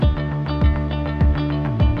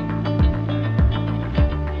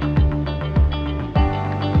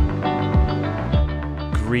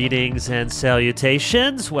Greetings and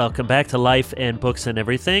salutations. Welcome back to Life and Books and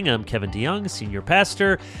Everything. I'm Kevin DeYoung, Senior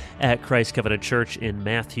Pastor at Christ Covenant Church in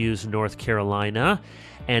Matthews, North Carolina.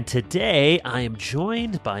 And today I am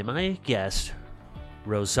joined by my guest,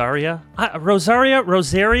 Rosaria. Rosaria?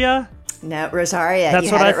 No, Rosaria.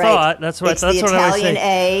 That's what I thought. That's what I was Italian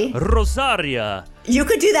A. Rosaria. You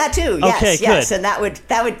could do that too. Yes, okay, yes. Good. And that would.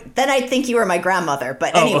 Then I'd think you were my grandmother.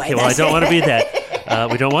 But anyway. Okay, well, I don't want to be that.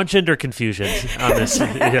 We don't want gender confusion on this.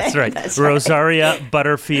 That's right. That's Rosaria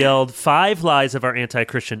Butterfield, 5 Lies of Our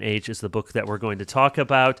Anti-Christian Age is the book that we're going to talk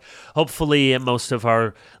about. Hopefully, most of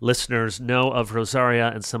our listeners know of Rosaria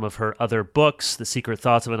and some of her other books, The Secret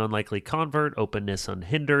Thoughts of an Unlikely Convert, Openness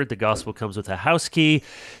Unhindered, The Gospel Comes with a House Key.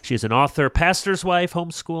 She is an author, pastor's wife,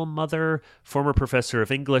 homeschool mother, former professor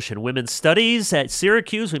of English and Women's Studies at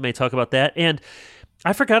Syracuse. We may talk about that. And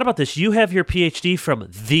I forgot about this. You have your PhD from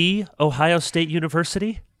The Ohio State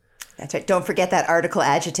University? That's right. Don't forget that article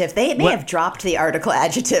adjective. They may have dropped the article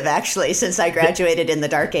adjective, actually, since I graduated in the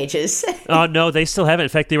Dark Ages. Oh, no, they still haven't. In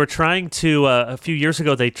fact, they were trying to, a few years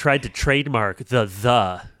ago, they tried to trademark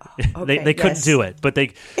the. Okay, they couldn't do it.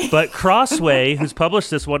 But Crossway, who's published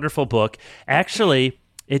this wonderful book, actually,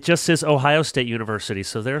 it just says Ohio State University.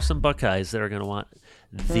 So there are some Buckeyes that are going to want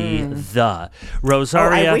the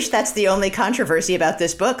Rosaria. I wish that's the only controversy about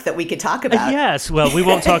this book that we could talk about. Yes, well, we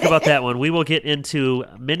won't talk about that one. We will get into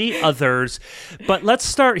many others, but let's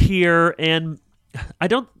start here. And I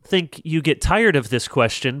don't think you get tired of this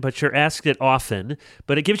question, but you're asked it often.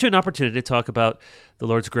 But it gives you an opportunity to talk about the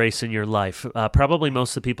Lord's grace in your life. Probably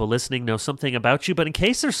most of the people listening know something about you, but in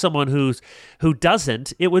case there's someone who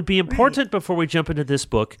doesn't, it would be important before we jump into this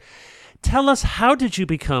book. Tell us, how did you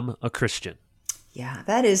become a Christian? Yeah,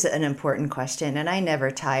 that is an important question, and I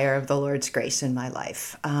never tire of the Lord's grace in my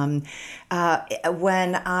life. When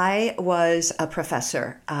I was a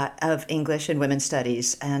professor of English and Women's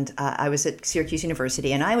Studies, and I was at Syracuse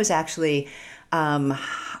University, and I was actually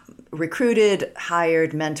recruited,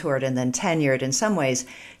 hired, mentored, and then tenured in some ways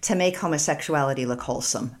to make homosexuality look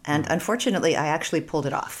wholesome. And unfortunately, I actually pulled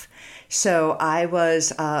it off. So I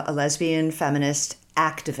was a lesbian feminist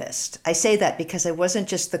activist. I say that because I wasn't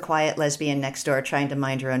just the quiet lesbian next door trying to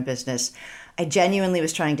mind her own business. I genuinely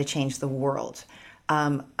was trying to change the world.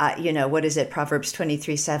 What is it? Proverbs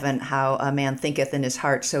 23:7, how a man thinketh in his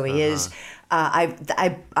heart, so he is.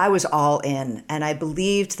 I was all in, and I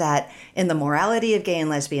believed that in the morality of gay and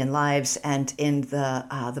lesbian lives, and in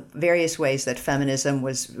the various ways that feminism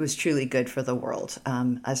was truly good for the world,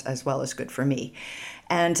 as well as good for me.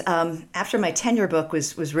 And after my tenure book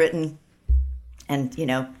was written, and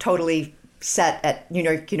totally set at New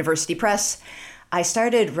York University Press, I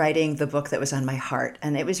started writing the book that was on my heart,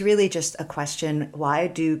 and it was really just a question: why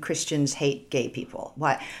do Christians hate gay people?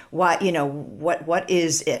 Why? What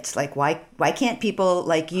is it like? Why can't people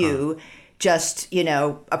like you just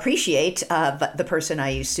appreciate the person I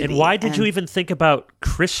used to be? And why did you even think about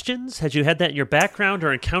Christians? Had you had that in your background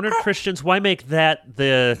or encountered Christians? Why make that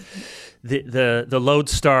the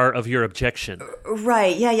lodestar of your objection?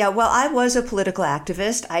 Right. Yeah. Well, I was a political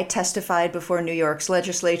activist. I testified before New York's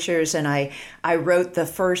legislatures, and I wrote the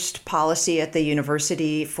first policy at the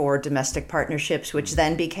university for domestic partnerships, which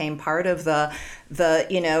then became part of the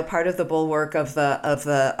bulwark of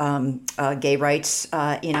the gay rights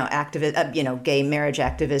gay marriage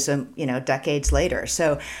activism decades later.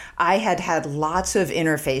 So I had lots of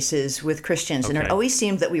interfaces with Christians, and it always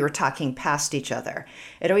seemed that we were talking past each other.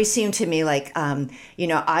 It always seemed to me like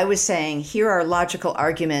I was saying, here are logical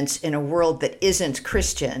arguments in a world that isn't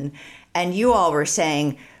Christian, and you all were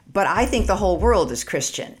saying, but I think the whole world is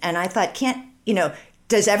Christian. And I thought,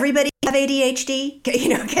 does everybody have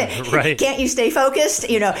ADHD? Right. Can't you stay focused?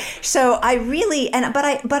 So I really,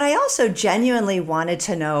 but I also genuinely wanted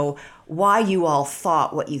to know why you all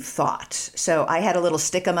thought what you thought. So I had a little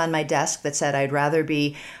stickum on my desk that said I'd rather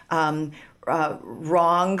be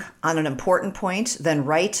wrong on an important point than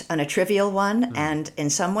right on a trivial one. And in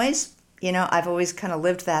some ways, I've always kind of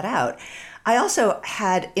lived that out. I also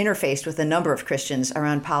had interfaced with a number of Christians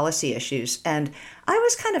around policy issues, and I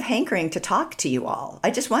was kind of hankering to talk to you all. I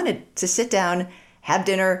just wanted to sit down, have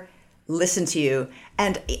dinner, listen to you.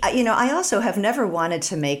 And, I also have never wanted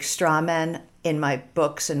to make straw men in my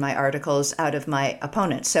books and my articles out of my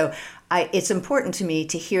opponents. So it's important to me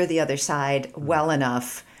to hear the other side well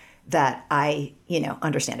enough that I,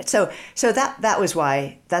 understand it. So that's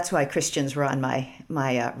why Christians were on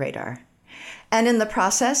my radar. And in the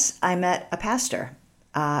process, I met a pastor,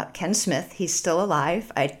 Ken Smith. He's still alive.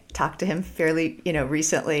 I talked to him fairly,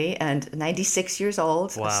 recently, and 96 years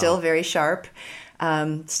old, Wow. Still very sharp,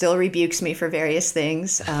 still rebukes me for various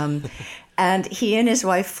things. And he and his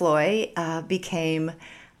wife, Floy, became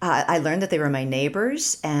I learned that they were my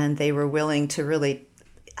neighbors, and they were willing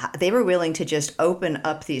to just open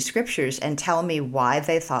up these scriptures and tell me why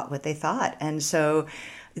they thought what they thought. And so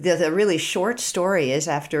the really short story is,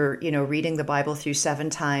 after, reading the Bible through 7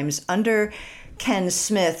 times under Ken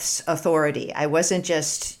Smith's authority. I wasn't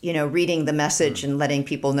just, reading the message and letting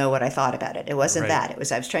people know what I thought about it. It wasn't that. I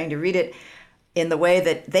was trying to read it in the way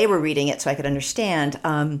that they were reading it so I could understand.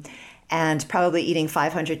 And probably eating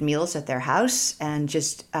 500 meals at their house. And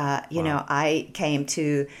just, I came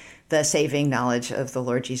to the saving knowledge of the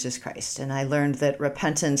Lord Jesus Christ. And I learned that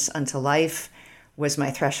repentance unto life was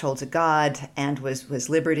my threshold to God, and was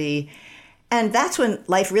liberty. And that's when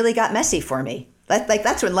life really got messy for me.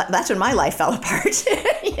 That's when my life fell apart.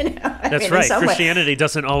 That's right. Christianity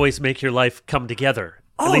doesn't always make your life come together.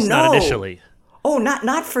 At least not initially. Oh,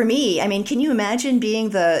 not for me. I mean, can you imagine being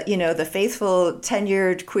the faithful,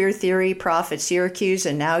 tenured queer theory prof at Syracuse,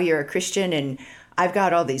 and now you're a Christian, and I've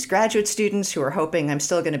got all these graduate students who are hoping I'm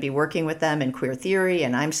still going to be working with them in queer theory,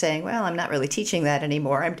 and I'm saying, well, I'm not really teaching that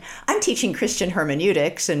anymore. I'm teaching Christian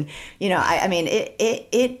hermeneutics, and and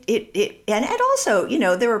also,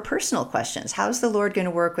 there were personal questions. How's the Lord going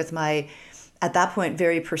to work with my, at that point,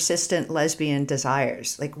 very persistent lesbian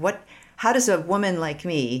desires? How does a woman like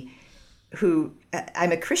me, who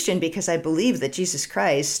I'm a Christian because I believe that Jesus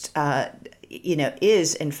Christ,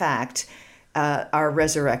 is in fact our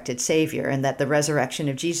resurrected Savior, and that the resurrection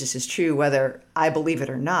of Jesus is true whether I believe it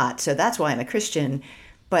or not. So that's why I'm a Christian.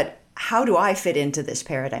 But how do I fit into this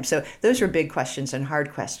paradigm? So those were big questions and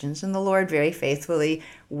hard questions, and the Lord very faithfully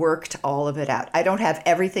worked all of it out. I don't have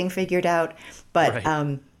everything figured out, but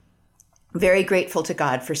very grateful to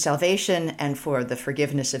God for salvation, and for the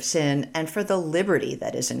forgiveness of sin, and for the liberty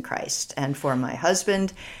that is in Christ, and for my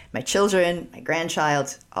husband, my children, my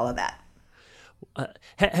grandchild, all of that.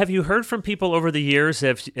 Have you heard from people over the years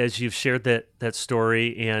as you've shared that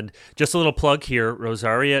story? And just a little plug here,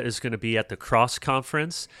 Rosaria is going to be at the Cross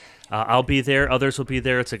Conference. I'll be there. Others will be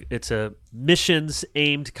there. It's a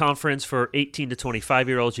missions-aimed conference for 18 to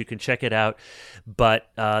 25-year-olds. You can check it out. But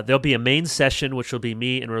there'll be a main session, which will be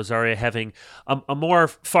me and Rosaria having a more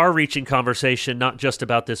far-reaching conversation, not just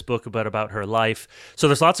about this book, but about her life. So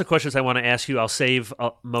there's lots of questions I want to ask you. I'll save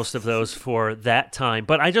most of those for that time.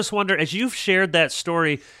 But I just wonder, as you've shared that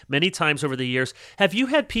story many times over the years, have you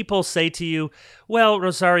had people say to you, well,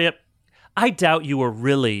 Rosaria, I doubt you were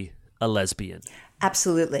really a lesbian?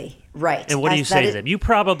 Absolutely. Right. And what do you say to them? You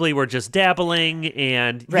probably were just dabbling,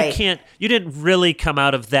 and you didn't really come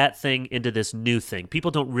out of that thing into this new thing.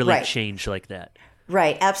 People don't really change like that.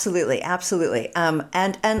 Right. Absolutely. Absolutely.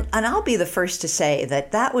 And I'll be the first to say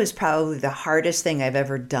that was probably the hardest thing I've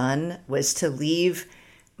ever done, was to leave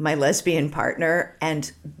my lesbian partner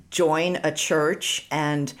and join a church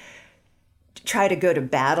and try to go to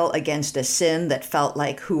battle against a sin that felt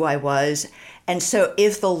like who I was. And so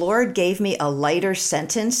if the Lord gave me a lighter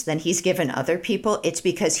sentence than he's given other people, it's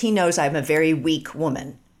because he knows I'm a very weak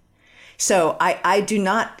woman. So I do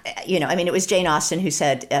not, it was Jane Austen who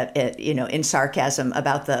said, in sarcasm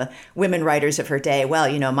about the women writers of her day,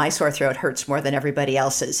 well, my sore throat hurts more than everybody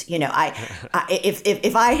else's.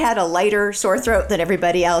 If I had a lighter sore throat than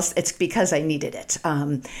everybody else, it's because I needed it.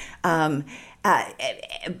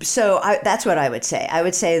 That's what I would say. I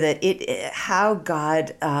would say that how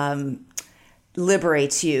God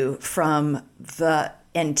liberates you from the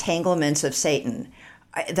entanglements of Satan,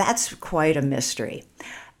 that's quite a mystery.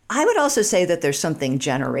 I would also say that there's something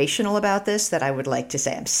generational about this that I would like to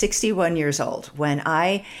say. I'm 61 years old. When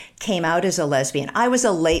I came out as a lesbian, I was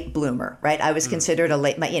a late bloomer, right? I was considered a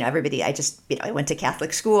late, everybody, I went to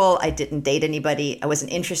Catholic school. I didn't date anybody. I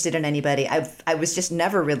wasn't interested in anybody. I was just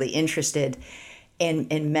never really interested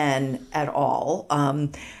in men at all.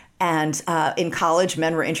 And in college,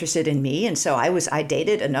 men were interested in me. And so I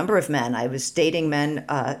dated a number of men. I was dating men,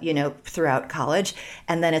 throughout college.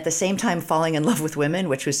 And then at the same time, falling in love with women,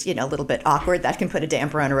 which was, a little bit awkward. That can put a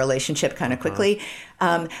damper on a relationship kind of quickly.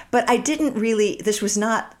 But I didn't really,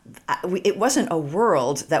 it wasn't a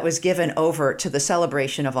world that was given over to the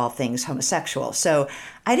celebration of all things homosexual. So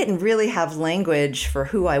I didn't really have language for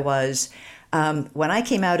who I was. When I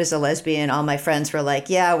came out as a lesbian, all my friends were like,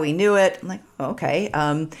 yeah, we knew it. I'm like, okay.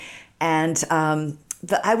 I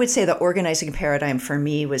would say the organizing paradigm for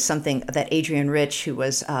me was something that Adrienne Rich, who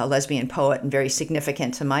was a lesbian poet and very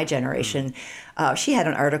significant to my generation, she had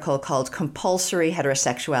an article called Compulsory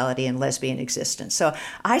Heterosexuality and Lesbian Existence. So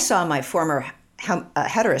I saw my former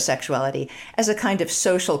heterosexuality as a kind of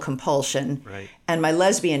social compulsion, and my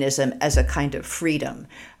lesbianism as a kind of freedom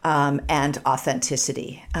and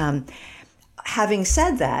authenticity. Having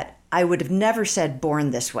said that, I would have never said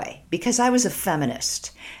born this way because I was a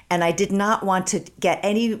feminist and I did not want to get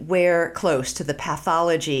anywhere close to the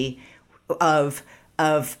pathology of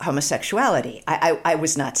homosexuality. I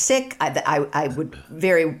was not sick. I would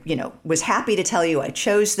was happy to tell you I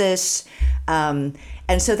chose this. And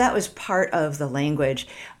so that was part of the language.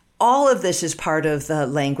 All of this is part of the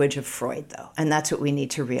language of Freud, though, and that's what we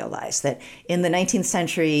need to realize, that in the 19th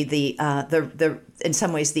century, in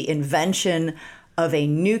some ways, the invention of a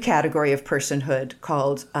new category of personhood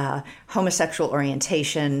called homosexual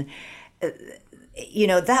orientation,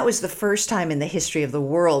 that was the first time in the history of the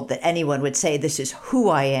world that anyone would say, this is who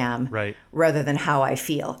I am, right, rather than how I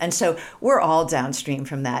feel. And so we're all downstream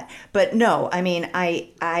from that. But no, I mean,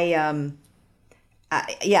 I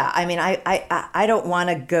don't want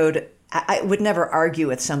to go to, I would never argue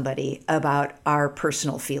with somebody about our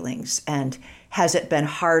personal feelings and has it been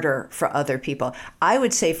harder for other people. I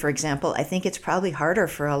would say, for example, I think it's probably harder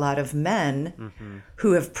for a lot of men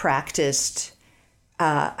who have practiced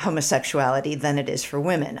homosexuality than it is for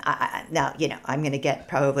women. Now, I'm going to get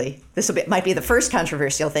probably, might be the first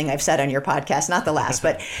controversial thing I've said on your podcast, not the last,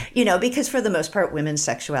 but, because for the most part, women's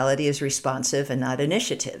sexuality is responsive and not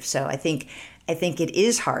initiative. So I think it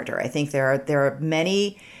is harder. I think there are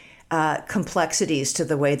many complexities to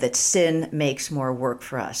the way that sin makes more work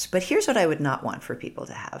for us. But here's what I would not want for people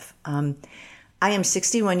to have. I am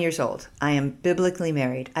 61 years old. I am biblically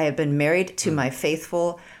married. I have been married to my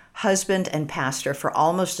faithful husband and pastor for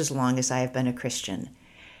almost as long as I have been a Christian.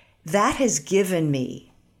 That has given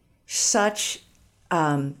me such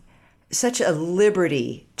a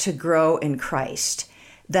liberty to grow in Christ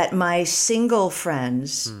that my single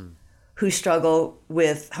friends who struggle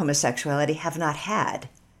with homosexuality have not had.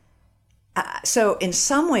 So in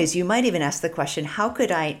some ways, you might even ask the question, how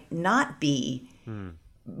could I not be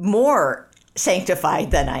more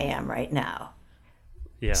sanctified than I am right now?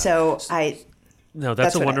 Yeah. So No,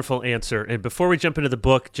 that's a wonderful answer. And before we jump into the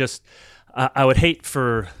book, just I would hate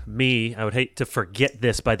to forget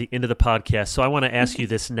this by the end of the podcast. So I want to ask you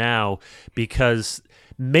this now, because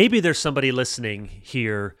maybe there's somebody listening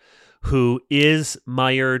here who is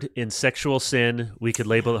mired in sexual sin. We could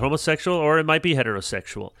label it homosexual, or it might be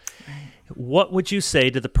heterosexual. Right. What would you say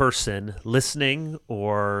to the person listening,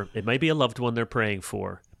 or it might be a loved one they're praying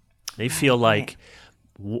for? They feel like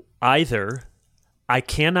either I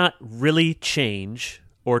cannot really change,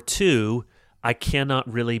 or two, I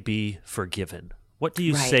cannot really be forgiven. What do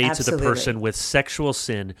you say to the person with sexual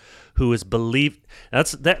sin who is believed?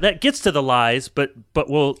 That gets to the lies, but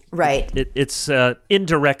it's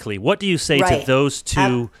indirectly. What do you say to those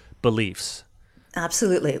two beliefs?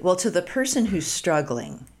 Absolutely. Well, to the person who's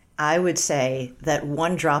struggling, I would say that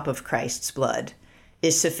one drop of Christ's blood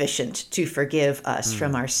is sufficient to forgive us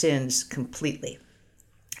from our sins completely.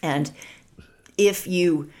 And if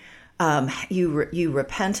you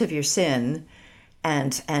repent of your sin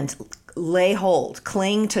and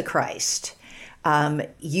cling to Christ,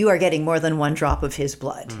 you are getting more than one drop of his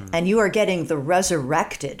blood. And you are getting the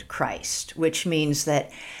resurrected Christ, which means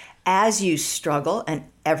that as you struggle, and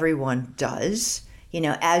everyone does,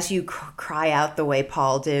 as you cry out the way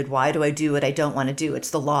Paul did, why do I do what I don't want to do? It's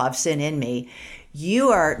the law of sin in me. You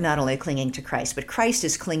are not only clinging to Christ, but Christ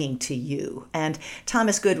is clinging to you. And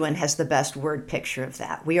Thomas Goodwin has the best word picture of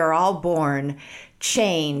that. We are all born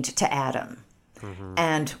chained to Adam. Mm-hmm.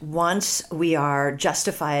 And once we are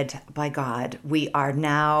justified by God, we are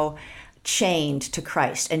now chained to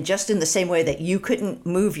Christ. And just in the same way that you couldn't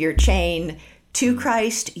move your chain to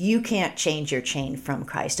Christ, you can't change your chain from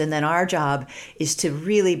Christ. And then our job is to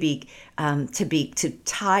really be to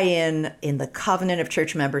tie in the covenant of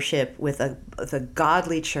church membership with a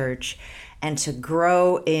godly church, and to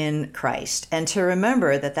grow in Christ, and to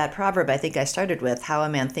remember that proverb I think I started with, how a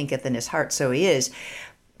man thinketh in his heart, so he is.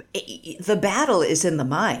 The battle is in the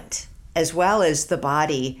mind as well as the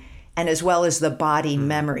body, and as well as the body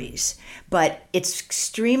memories. But it's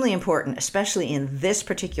extremely important, especially in this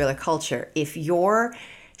particular culture, if your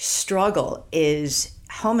struggle is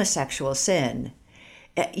homosexual sin,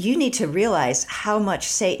 you need to realize how much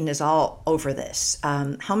Satan is all over this.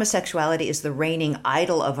 Homosexuality is the reigning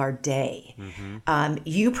idol of our day. Mm-hmm.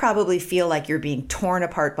 You probably feel like you're being torn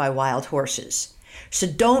apart by wild horses. So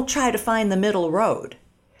don't try to find the middle road.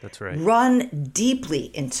 That's right. Run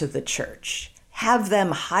deeply into the church. Have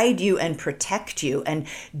them hide you and protect you. And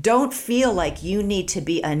don't feel like you need to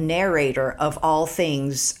be a narrator of all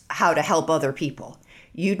things, how to help other people.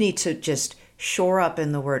 You need to just shore up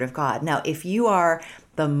in the Word of God. Now, if you are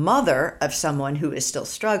the mother of someone who is still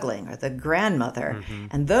struggling, or the grandmother.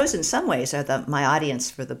 And those in some ways are my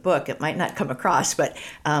audience for the book. It might not come across, but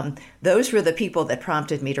those were the people that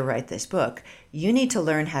prompted me to write this book. You need to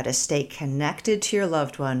learn how to stay connected to your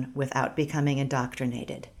loved one without becoming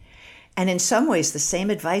indoctrinated. And in some ways, the same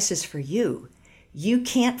advice is for you. You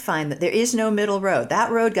can't find that. There is no middle road.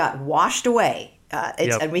 That road got washed away.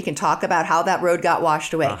 And we can talk about how that road got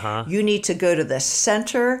washed away. You need to go to the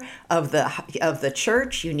center of the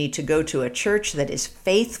church. You need to go to a church that is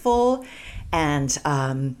faithful, and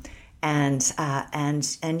you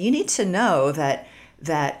need to know that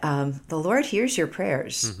the Lord hears your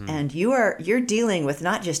prayers, and you're dealing with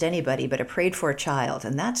not just anybody, but a prayed for child,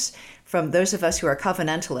 and that's from those of us who are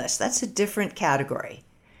covenantalists. That's a different category.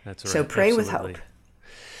 That's right. So pray Absolutely. with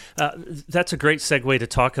hope. That's a great segue to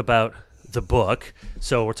talk about the book.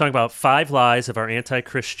 So we're talking about 5 Lies of Our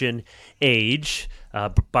Anti-Christian Age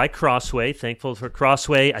by Crossway. Thankful for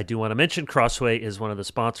Crossway. I do want to mention Crossway is one of the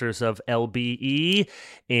sponsors of LBE,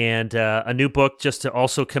 and a new book just to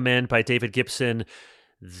also commend by David Gibson.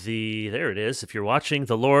 There it is. If you're watching,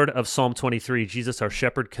 The Lord of Psalm 23, Jesus, our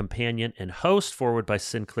shepherd, companion, and host, forward by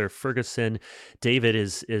Sinclair Ferguson. David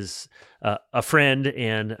is a friend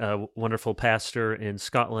and a wonderful pastor in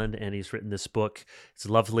Scotland, and he's written this book. It's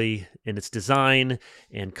lovely in its design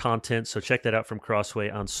and content, so check that out from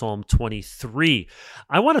Crossway on Psalm 23.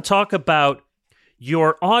 I want to talk about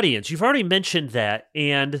your audience. You've already mentioned that,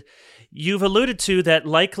 and you've alluded to that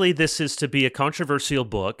likely this is to be a controversial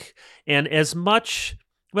book, and as much...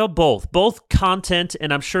 Well, both content,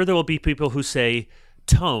 and I'm sure there will be people who say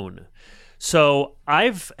tone. So I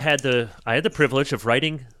had the privilege of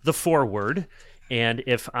writing the foreword, and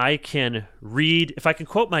if I can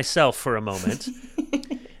quote myself for a moment.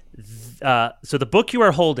 So the book you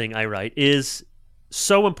are holding, I write, is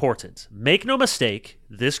so important. Make no mistake,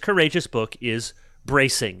 this courageous book is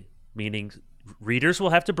bracing, meaning readers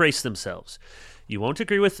will have to brace themselves. You won't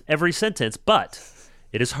agree with every sentence, but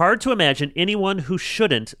it is hard to imagine anyone who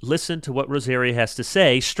shouldn't listen to what Rosaria has to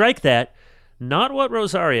say. Strike that, not what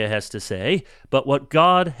Rosaria has to say, but what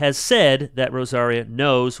God has said that Rosaria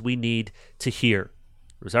knows we need to hear.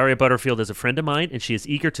 Rosaria Butterfield is a friend of mine, and she is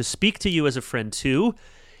eager to speak to you as a friend too,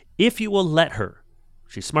 if you will let her.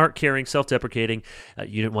 She's smart, caring, self-deprecating.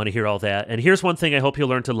 You didn't want to hear all that. And here's one thing I hope you'll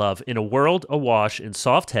learn to love. In a world awash in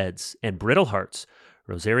soft heads and brittle hearts,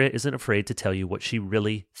 Rosaria isn't afraid to tell you what she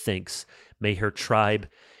really thinks. May her tribe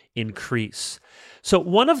increase. So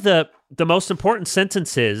one of the most important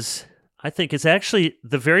sentences, I think, is actually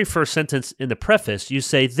the very first sentence in the preface. You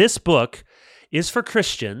say, this book is for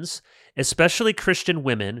Christians, especially Christian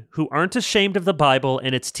women, who aren't ashamed of the Bible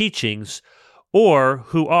and its teachings, or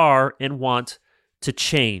who are and want to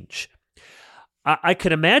change. I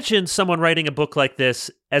could imagine someone writing a book like this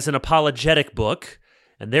as an apologetic book,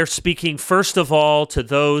 and they're speaking first of all to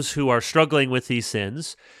those who are struggling with these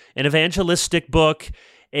sins, an evangelistic book,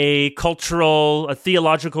 a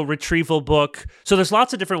theological retrieval book. So there's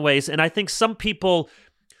lots of different ways, and I think some people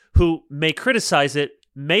who may criticize it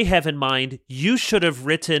may have in mind, you should have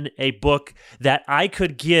written a book that I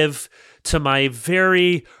could give to my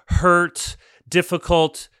very hurt,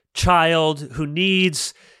 difficult child who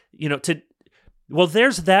needs,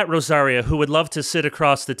 there's that Rosaria who would love to sit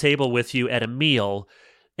across the table with you at a meal,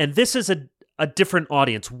 and this is a different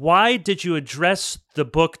audience. Why did you address the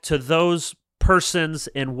book to those persons,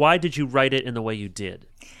 and why did you write it in the way you did?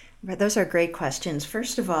 Those are great questions.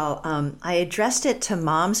 First of all, I addressed it to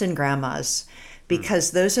moms and grandmas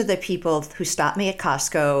because those are the people who stop me at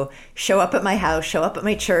Costco, show up at my house, show up at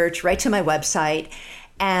my church, write to my website,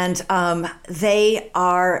 and they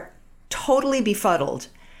are totally befuddled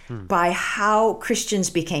by how Christians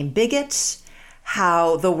became bigots,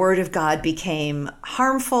 how the Word of God became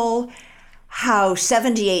harmful, how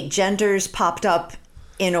 78 genders popped up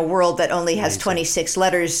in a world that only has 26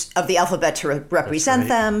 letters of the alphabet to represent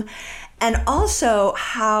them, and also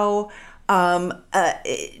how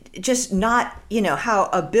just not, how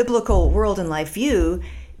a biblical world and life view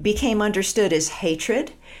became understood as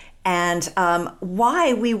hatred, and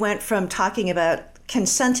why we went from talking about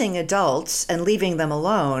consenting adults and leaving them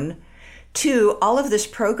alone to all of this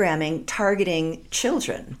programming targeting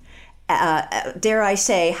children. Dare I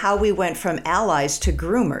say, how we went from allies to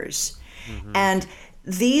groomers. Mm-hmm. And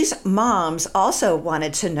these moms also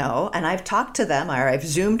wanted to know, and I've talked to them, or I've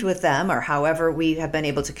Zoomed with them, or however we have been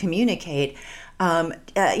able to communicate.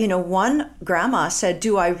 One grandma said,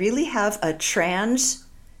 do I really have a trans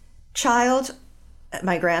child,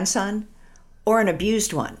 my grandson, or an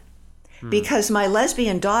abused one? Because my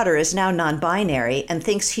lesbian daughter is now non-binary and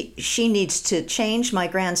thinks she needs to change my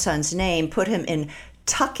grandson's name, put him in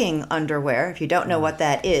tucking underwear. If you don't know what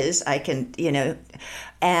that is, I can,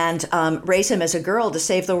 and raise him as a girl to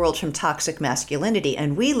save the world from toxic masculinity.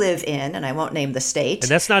 And we live in, and I won't name the state.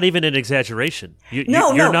 And that's not even an exaggeration. You're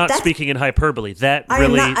No, not speaking in hyperbole. That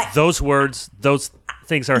really, those words, those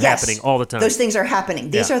things are happening all the time. Those things are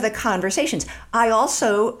happening. These are the conversations. I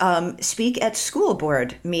also speak at school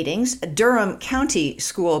board meetings, Durham County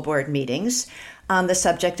school board meetings, on the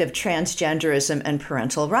subject of transgenderism and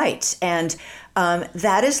parental rights. And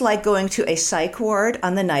that is like going to a psych ward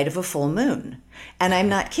on the night of a full moon. And I'm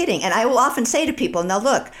not kidding. And I will often say to people, now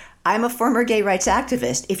look, I'm a former gay rights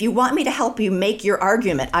activist. If you want me to help you make your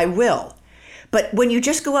argument, I will. But when you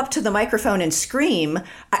just go up to the microphone and scream,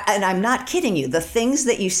 and I'm not kidding you, the things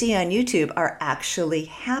that you see on YouTube are actually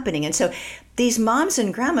happening. And so these moms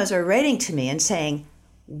and grandmas are writing to me and saying,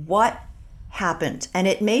 what happened? And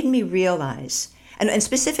it made me realize, and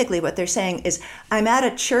specifically what they're saying is, I'm at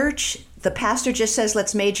a church, the pastor just says,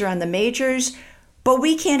 let's major on the majors, but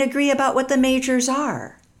we can't agree about what the majors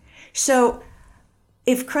are. So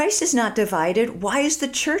if Christ is not divided, why is the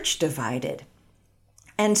church divided?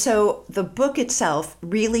 And so the book itself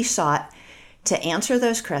really sought to answer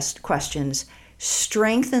those questions,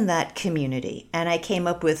 strengthen that community. And I came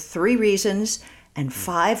up with 3 reasons and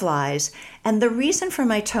 5 lies. And the reason for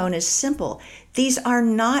my tone is simple. These are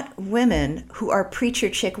not women who are preacher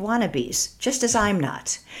chick wannabes, just as I'm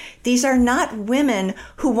not. These are not women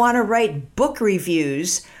who want to write book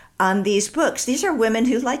reviews on these books. These are women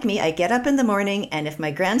who, like me, I get up in the morning, and if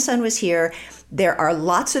my grandson was here, there are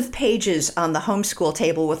lots of pages on the homeschool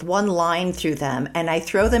table with 1 line through them, and I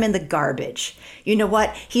throw them in the garbage. You know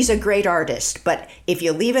what? He's a great artist, but if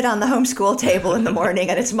you leave it on the homeschool table in the morning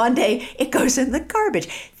and it's Monday, it goes in the garbage.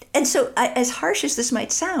 And so, as harsh as this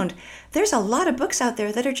might sound, there's a lot of books out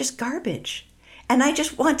there that are just garbage. And I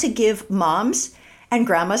just want to give moms and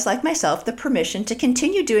grandmas like myself the permission to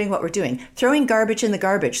continue doing what we're doing, throwing garbage in the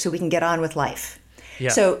garbage so we can get on with life. Yeah.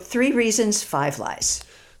 So 3 reasons, 5 lies.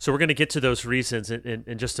 So we're going to get to those reasons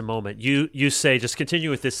in just a moment. You say, just continue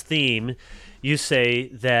with this theme, you say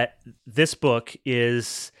that this book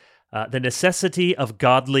is the necessity of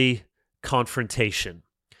godly confrontation.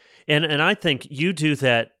 And I think you do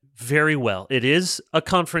that very well. It is a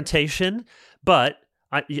confrontation, but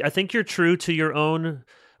I think you're true to your own,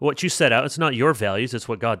 what you set out. It's not your values, it's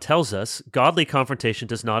what God tells us. Godly confrontation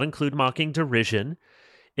does not include mocking derision.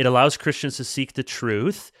 It allows Christians to seek the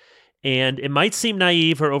truth. And it might seem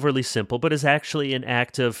naive or overly simple, but is actually an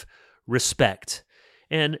act of respect.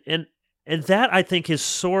 And that, I think, is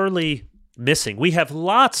sorely missing. We have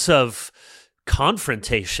lots of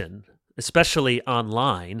confrontation, especially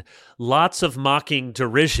online, lots of mocking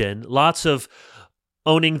derision, lots of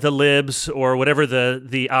owning the libs or whatever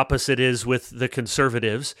the opposite is with the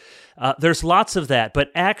conservatives. There's lots of that, but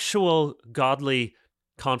actual godly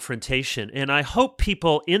confrontation. And I hope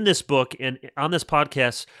people in this book and on this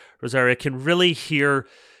podcast, Rosaria, can really hear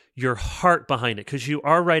your heart behind it, because you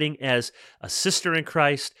are writing as a sister in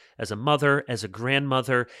Christ, as a mother, as a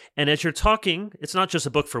grandmother. And as you're talking, it's not just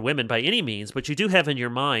a book for women by any means, but you do have in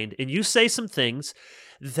your mind, and you say some things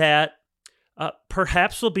that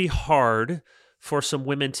perhaps will be hard for some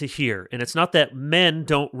women to hear. And it's not that men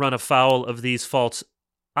don't run afoul of these faults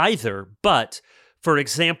either, but for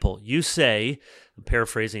example, you say, I'm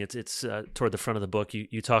paraphrasing, it's toward the front of the book,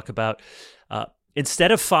 you talk about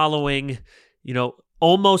instead of following,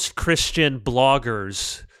 almost Christian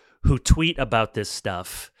bloggers who tweet about this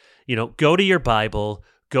stuff, go to your Bible,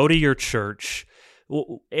 go to your church.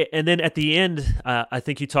 And then at the end, I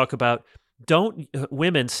think you talk about,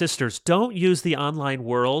 women, sisters, don't use the online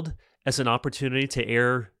world as an opportunity to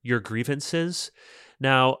air your grievances.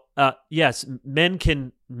 Now, yes, men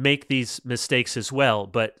can make these mistakes as well,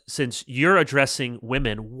 but since you're addressing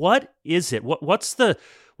women, what is it? What's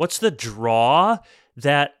the draw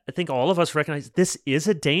that I think all of us recognize? This is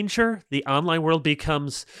a danger. The online world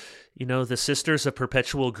becomes, the sisters of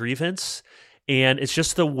perpetual grievance, and it's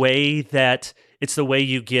just the way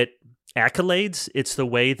you get accolades. It's the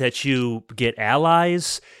way that you get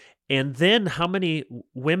allies. And then how many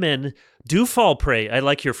women do fall prey? I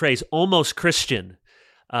like your phrase, almost Christian.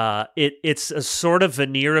 It's a sort of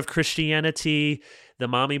veneer of Christianity, the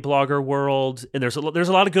mommy blogger world, and there's a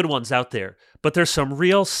lot of good ones out there, but there's some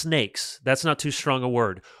real snakes. That's not too strong a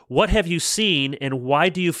word. What have you seen, and why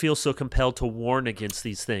do you feel so compelled to warn against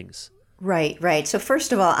these things? Right. So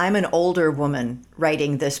first of all, I'm an older woman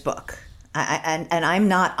writing this book, and I'm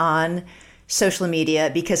not on social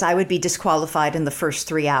media because I would be disqualified in the first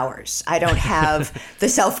 3 hours. I don't have the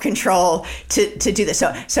self-control to do this.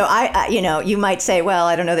 So I you might say, well,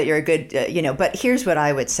 I don't know that you're a good, but here's what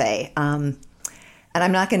I would say. and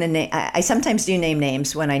I'm not going to name. I sometimes do name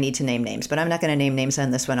names when I need to name names, but I'm not going to name names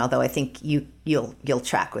on this one. Although I think you'll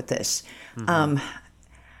track with this.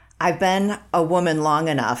 I've been a woman long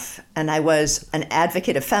enough, and I was an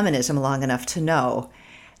advocate of feminism long enough to know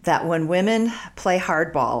that when women play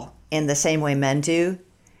hardball in the same way men do,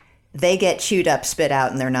 they get chewed up, spit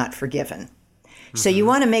out, and they're not forgiven. So you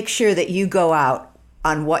want to make sure that you go out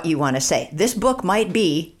on what you want to say. This book might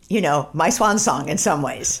be, my swan song in some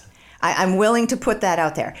ways. I'm willing to put that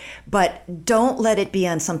out there, but don't let it be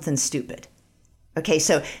on something stupid. Okay,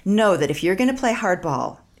 so know that if you're going to play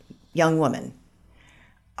hardball, young woman,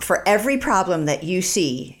 for every problem that you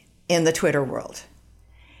see in the Twitter world,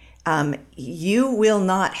 you will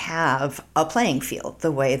not have a playing field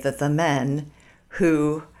the way that the men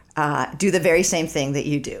who do the very same thing that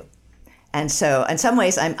you do. And so in some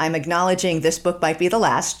ways, I'm acknowledging this book might be the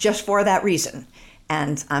last just for that reason.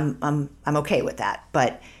 And I'm okay with that.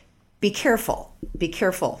 But be careful,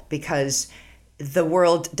 because the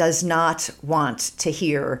world does not want to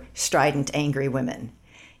hear strident, angry women,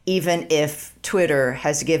 even if Twitter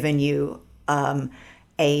has given you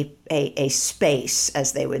a space,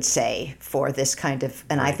 as they would say, for this kind of,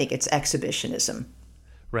 and I think it's exhibitionism.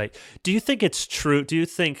 Right. Do you think it's true? Do you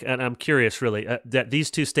think, and I'm curious really, that these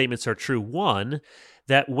two statements are true? One,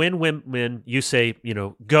 that when women, you say,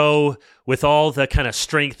 go with all the kind of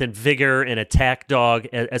strength and vigor and attack dog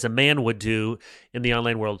as a man would do in the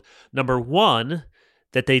online world. Number one,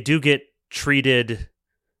 that they do get treated,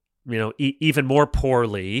 even more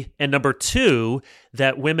poorly. And number two,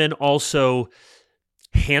 that women also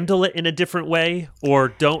handle it in a different way or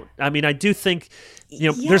don't. I mean, I do think,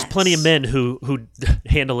 there's plenty of men who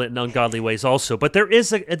handle it in ungodly ways also, but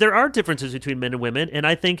there are differences between men and women. And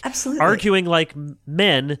I think arguing like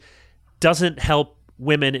men doesn't help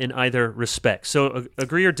women in either respect. So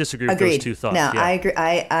agree or disagree with those two thoughts? No, yeah.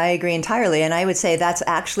 I agree entirely. And I would say that's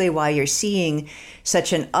actually why you're seeing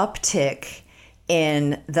such an uptick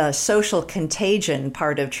in the social contagion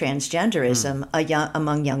part of transgenderism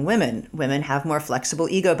among young women. Women have more flexible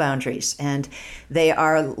ego boundaries, and they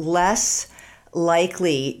are less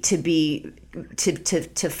likely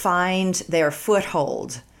to find their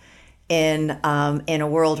foothold in a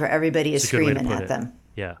world where everybody is screaming at them.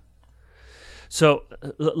 Yeah. So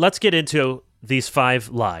let's get into these 5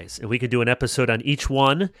 lies, and we could do an episode on each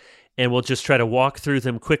one, and we'll just try to walk through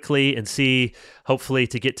them quickly and see, hopefully,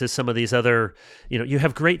 to get to some of these other, you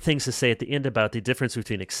have great things to say at the end about the difference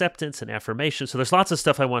between acceptance and affirmation. So there's lots of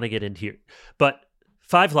stuff I want to get in here. But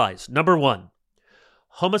 5 lies. Number 1,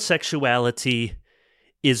 homosexuality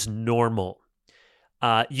is normal.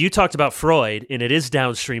 You talked about Freud, and it is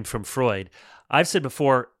downstream from Freud. I've said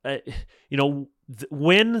before,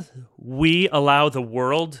 when we allow the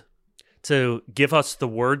world to give us the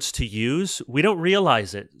words to use, we don't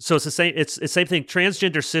realize it. So it's the same. It's the same thing.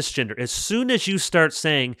 Transgender, cisgender. As soon as you start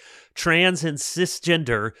saying trans and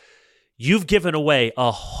cisgender, you've given away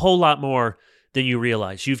a whole lot more than you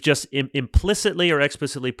realize. You've just implicitly or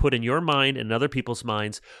explicitly put in your mind and other people's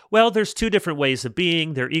minds, well, there's 2 different ways of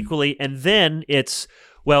being. They're equally, and then it's,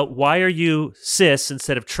 well, why are you cis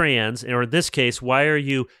instead of trans? Or in this case, why are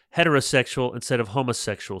you heterosexual instead of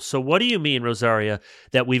homosexual? So what do you mean, Rosaria,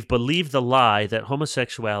 that we've believed the lie that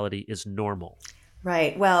homosexuality is normal?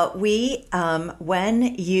 Right. Well,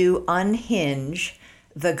 when you unhinge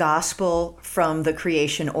the gospel from the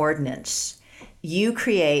creation ordinance, you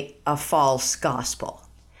create a false gospel.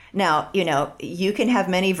 Now, you can have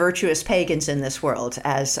many virtuous pagans in this world,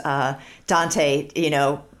 as Dante,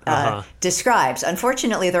 describes.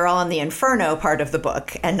 Unfortunately, they're all in the Inferno part of the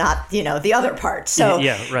book and not, the other part. So,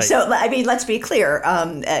 yeah, right. So, I mean, let's be clear.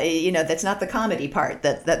 That's not the comedy part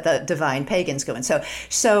that the divine pagans go in. So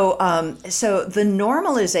the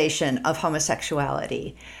normalization of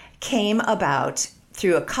homosexuality came about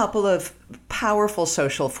through a couple of powerful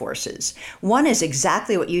social forces. One is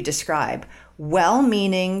exactly what you describe: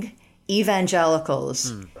 well-meaning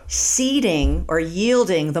evangelicals ceding or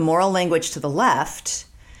yielding the moral language to the left,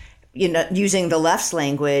 using the left's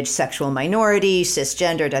language, sexual minority,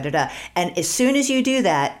 cisgender, And as soon as you do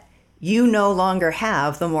that, you no longer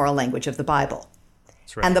have the moral language of the Bible.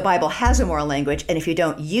 That's right. And the Bible has a moral language, and if you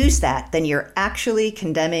don't use that, then you're actually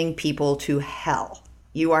condemning people to hell.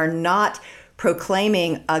 You are not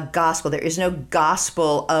proclaiming a gospel. There is no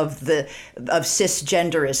gospel of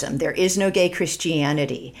cisgenderism. There is no gay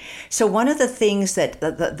Christianity. So one of the things that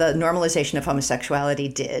the normalization of homosexuality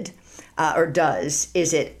did or does,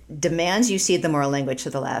 is it demands you cede the moral language to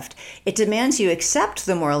the left. It demands you accept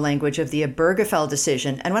the moral language of the Obergefell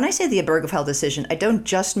decision. And when I say the Obergefell decision, I don't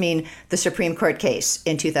just mean the Supreme Court case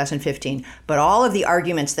in 2015, but all of the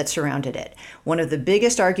arguments that surrounded it. One of the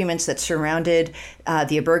biggest arguments that surrounded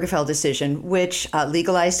the Obergefell decision, which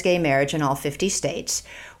legalized gay marriage in all 50 states,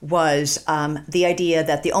 was the idea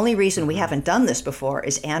that the only reason we haven't done this before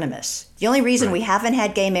is animus. The only reason we haven't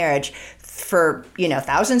had gay marriage for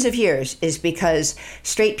thousands of years is because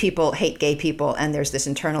straight people hate gay people, and there's this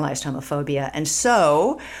internalized homophobia. And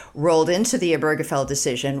so rolled into the Obergefell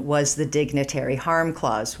decision was the dignitary harm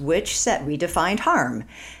clause, which redefined harm.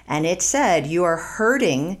 And it said you are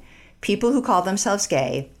hurting people who call themselves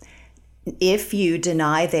gay if you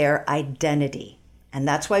deny their identity. And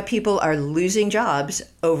that's why people are losing jobs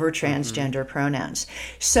over transgender pronouns.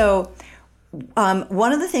 So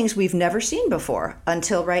one of the things we've never seen before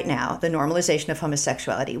until right now, the normalization of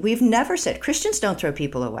homosexuality, we've never said Christians don't throw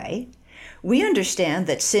people away. We understand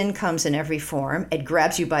that sin comes in every form. It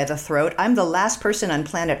grabs you by the throat. I'm the last person on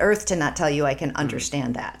planet Earth to not tell you I can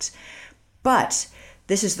understand that. But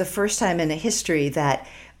this is the first time in history that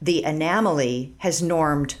the anomaly has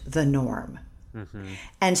normed the norm.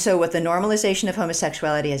 And so what the normalization of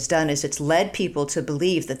homosexuality has done is it's led people to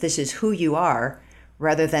believe that this is who you are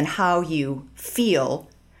rather than how you feel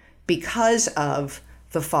because of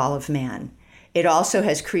the fall of man. It also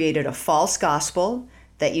has created a false gospel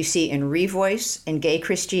that you see in Revoice, in gay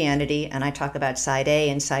Christianity, and I talk about side A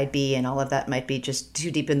and side B, and all of that might be just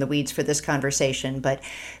too deep in the weeds for this conversation. But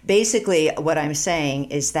basically what I'm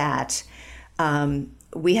saying is that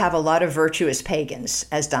we have a lot of virtuous pagans,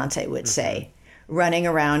 as Dante would say, running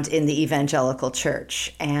around in the evangelical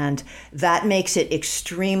church. And that makes it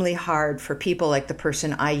extremely hard for people like the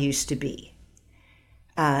person I used to be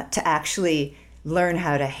to actually learn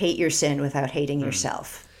how to hate your sin without hating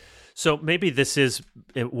yourself. So maybe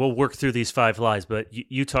we'll work through these 5 lies, but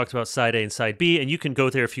you talked about side A and side B, and you can go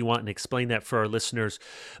there if you want and explain that for our listeners.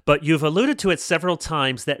 But you've alluded to it several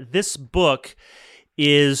times that this book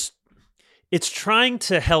it's trying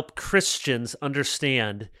to help Christians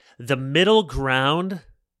understand the middle ground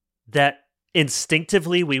that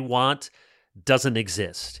instinctively we want doesn't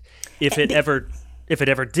exist. If it ever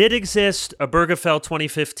did exist, Obergefell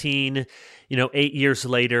 2015, 8 years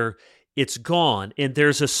later, it's gone. And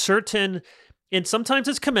there's a certain, and sometimes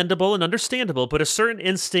it's commendable and understandable, but a certain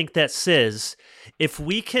instinct that says, if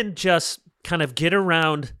we can just kind of get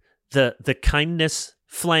around the kindness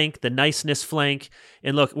flank, the niceness flank.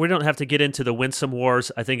 And look, we don't have to get into the winsome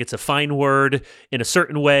wars. I think it's a fine word in a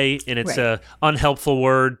certain way, and it's a unhelpful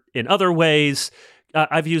word in other ways.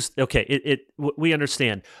 We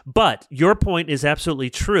understand. But your point is absolutely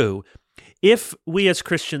true. If we as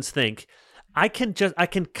Christians think, I can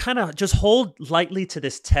kind of just hold lightly to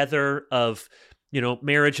this tether of,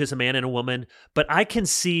 marriage is a man and a woman, but I can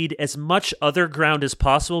cede as much other ground as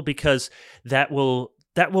possible because that will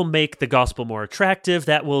make the gospel more attractive.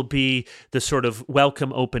 That will be the sort of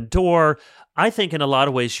welcome open door. I think in a lot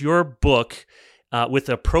of ways, your book, with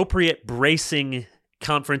appropriate bracing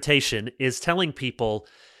confrontation, is telling people,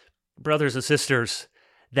 brothers and sisters,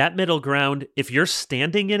 that middle ground, if you're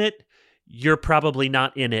standing in it, you're probably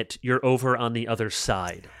not in it. You're over on the other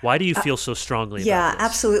side. Why do you feel so strongly about this? Yeah,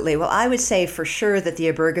 absolutely. Well, I would say for sure that the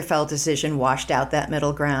Obergefell decision washed out that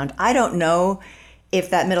middle ground. I don't know if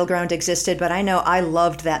that middle ground existed, but I know I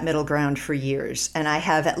loved that middle ground for years. And I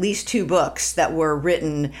have at least 2 books that were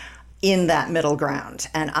written in that middle ground.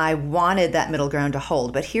 And I wanted that middle ground to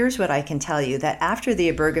hold. But here's what I can tell you, that after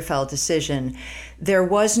the Obergefell decision, there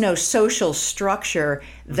was no social structure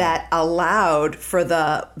that allowed for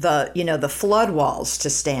the flood walls to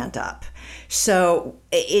stand up. So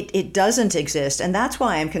it doesn't exist. And that's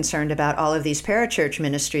why I'm concerned about all of these parachurch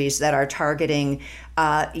ministries that are targeting,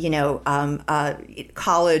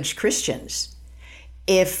 college Christians.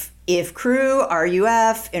 If Cru,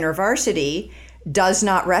 RUF, InterVarsity does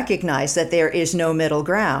not recognize that there is no middle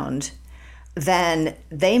ground, then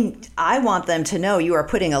I want them to know you are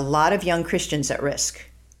putting a lot of young Christians at risk.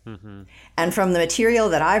 Mm-hmm. And from the material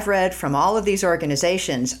that I've read from all of these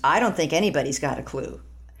organizations, I don't think anybody's got a clue.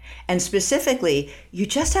 And specifically, you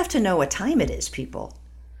just have to know what time it is, people.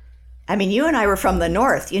 I mean, you and I were from the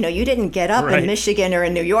North. You didn't get up in Michigan or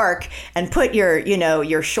in New York and put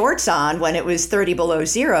your shorts on when it was 30 below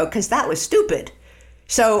zero, because that was stupid.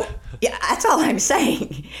 So yeah, that's all I'm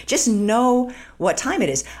saying. Just know what time it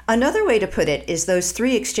is. Another way to put it is those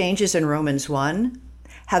 3 exchanges in Romans 1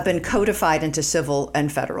 have been codified into civil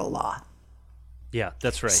and federal law. Yeah,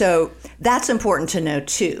 that's right. So that's important to know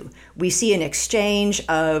too. We see an exchange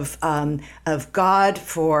of God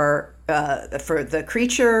for for the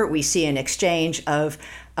creature. We see an exchange of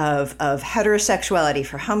heterosexuality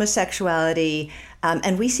for homosexuality,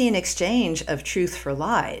 and we see an exchange of truth for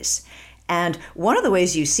lies. And one of the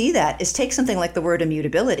ways you see that is take something like the word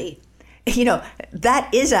immutability. That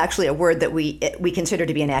is actually a word that we consider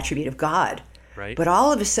to be an attribute of God. Right. But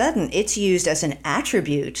all of a sudden, it's used as an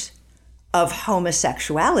attribute of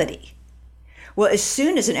homosexuality. Well, as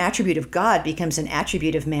soon as an attribute of God becomes an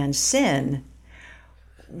attribute of man's sin,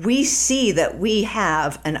 we see that we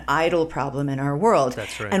have an idol problem in our world.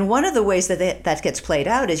 That's right. And one of the ways that gets played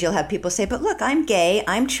out is you'll have people say, but look, I'm gay,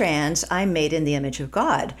 I'm trans, I'm made in the image of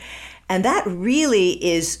God. And that really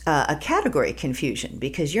is a category confusion,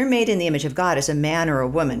 because you're made in the image of God as a man or a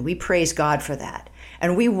woman. We praise God for that.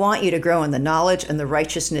 And we want you to grow in the knowledge and the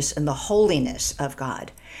righteousness and the holiness of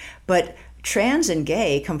God. But trans and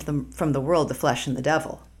gay come from the world, the flesh, and the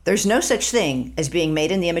devil. There's no such thing as being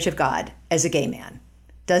made in the image of God as a gay man.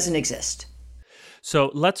 Doesn't exist. So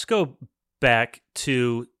let's go back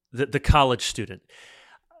to the college student.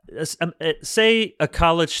 Say a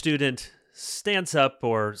college student stands up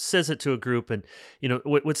or says it to a group and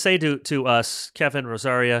would say to us, Kevin,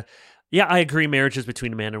 Rosaria, yeah, I agree marriage is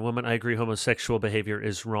between a man and woman. I agree homosexual behavior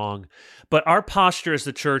is wrong. But our posture as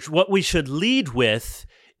the church, what we should lead with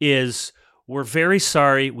is, we're very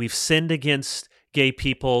sorry. We've sinned against gay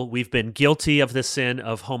people. We've been guilty of the sin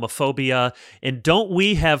of homophobia. And don't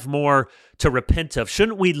we have more to repent of?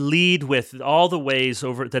 Shouldn't we lead with all the ways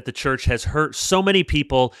that the church has hurt so many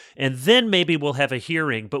people, and then maybe we'll have a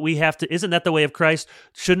hearing? But we have to, isn't that the way of Christ?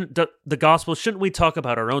 Shouldn't the gospel, shouldn't we talk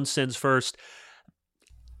about our own sins first?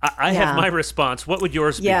 I have my response. What would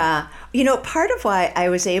yours be? Yeah. Part of why I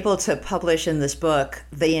was able to publish in this book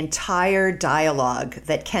the entire dialogue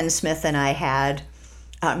that Ken Smith and I had,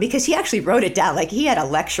 because he actually wrote it down, like he had a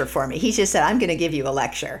lecture for me. He just said, I'm going to give you a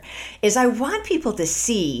lecture, is I want people to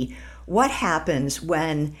see what happens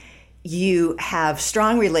when you have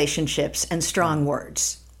strong relationships and strong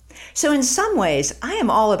words. So in some ways, I am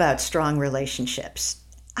all about strong relationships.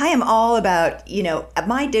 I am all about,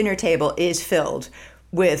 my dinner table is filled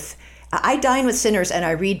with, I dine with sinners and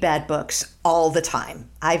I read bad books all the time.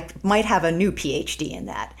 I might have a new PhD in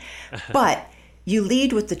that. But you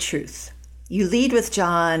lead with the truth. You lead with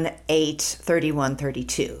John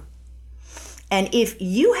 8:31-32. And if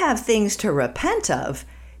you have things to repent of,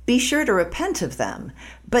 be sure to repent of them.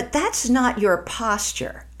 But that's not your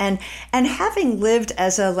posture. And having lived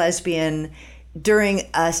as a lesbian during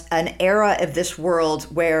an era of this world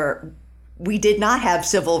where we did not have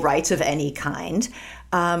civil rights of any kind,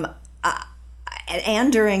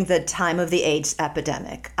 and during the time of the AIDS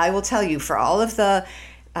epidemic, I will tell you, for all of the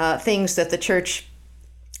things that the church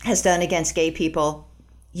has done against gay people,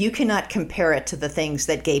 you cannot compare it to the things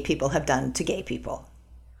that gay people have done to gay people.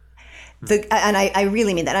 And I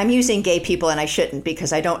really mean that. I'm using gay people, and I shouldn't,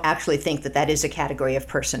 because I don't actually think that is a category of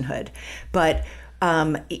personhood. But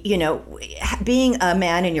being a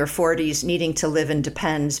man in your 40s needing to live in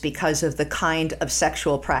depends because of the kind of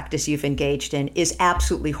sexual practice you've engaged in is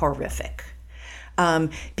absolutely horrific.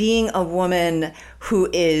 Being a woman who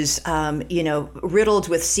is, riddled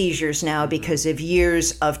with seizures now because of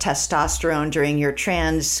years of testosterone during your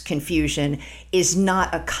trans confusion is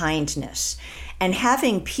not a kindness. And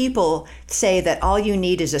having people say that all you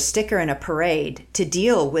need is a sticker and a parade to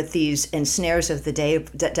deal with these ensnares of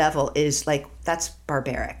the devil is like, that's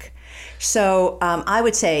barbaric. So I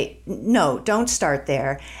would say, no, don't start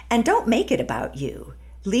there. And don't make it about you.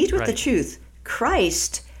 Lead with the truth.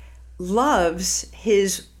 Christ loves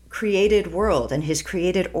his created world and his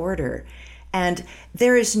created order. And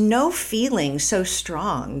there is no feeling so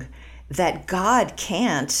strong that God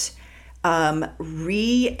can't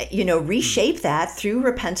reshape that through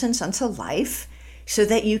repentance unto life, so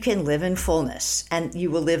that you can live in fullness, and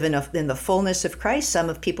you will live in the fullness of Christ.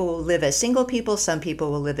 Some of people will live as single people, some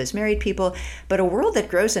people will live as married people, but a world that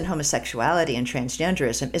grows in homosexuality and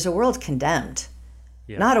transgenderism is a world condemned,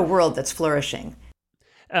 not a world that's flourishing.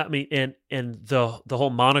 I mean, and the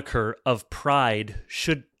whole moniker of pride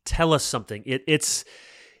should tell us something. It is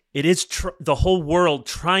the whole world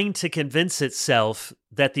trying to convince itself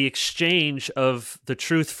that the exchange of the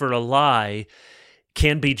truth for a lie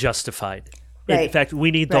can be justified. Right. In fact,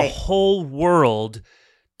 we need the whole world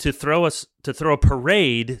to throw a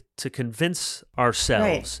parade to convince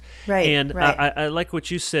ourselves. Right. And I like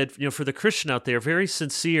what you said, for the Christian out there, very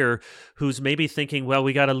sincere, who's maybe thinking, well,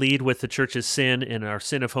 we got to lead with the church's sin and our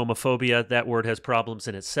sin of homophobia. That word has problems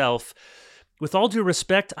in itself. With all due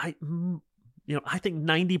respect, I think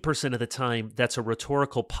 90% of the time that's a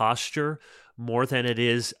rhetorical posture more than it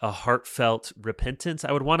is a heartfelt repentance.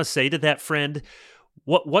 I would want to say to that friend,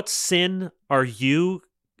 what sin are you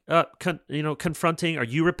confronting? Are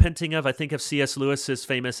you repenting of? I think of C.S. Lewis's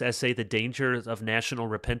famous essay, The Danger of National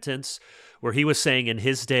Repentance, where he was saying in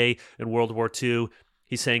his day in World War II,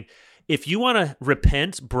 he's saying, if you want to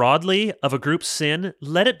repent broadly of a group's sin,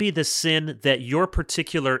 let it be the sin that your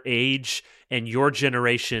particular age and your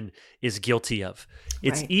generation is guilty of.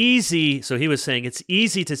 It's easy. So he was saying it's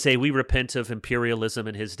easy to say we repent of imperialism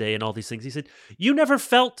in his day and all these things. He said, you never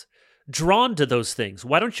felt drawn to those things.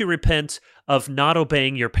 Why don't you repent of not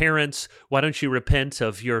obeying your parents? Why don't you repent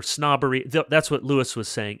of your snobbery? That's what Lewis was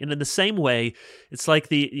saying. And in the same way, it's like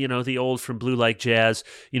the old from Blue Like Jazz,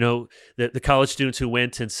 the college students who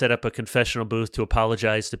went and set up a confessional booth to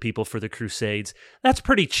apologize to people for the Crusades. That's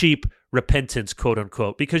pretty cheap repentance, quote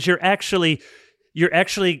unquote, because you're actually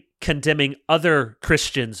condemning other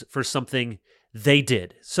Christians for something they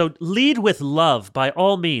did. So lead with love by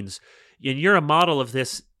all means. And you're a model of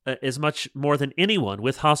this as much more than anyone,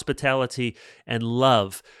 with hospitality and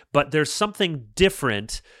love. But there's something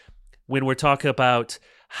different when we're talking about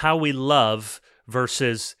how we love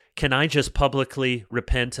versus can I just publicly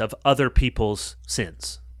repent of other people's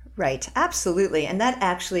sins? Right, absolutely. And that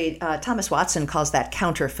actually, Thomas Watson calls that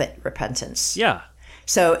counterfeit repentance. Yeah.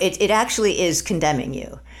 So it actually is condemning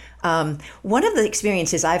you. One of the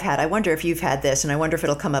experiences I've had, I wonder if you've had this, and I wonder if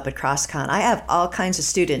it'll come up at CrossCon. I have all kinds of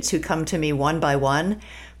students who come to me one by one,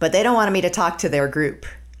 but they don't want me to talk to their group.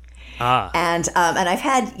 And I've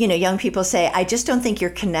had, young people say, I just don't think you're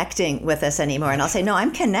connecting with us anymore. And I'll say, no,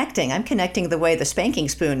 I'm connecting. I'm connecting the way the spanking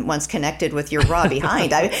spoon once connected with your raw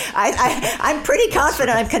behind. I'm pretty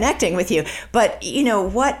confident I'm connecting with you. But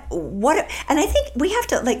what, and I think we have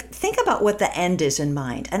to think about what the end is in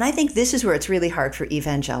mind. And I think this is where it's really hard for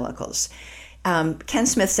evangelicals. Ken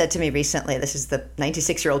Smith said to me recently, this is the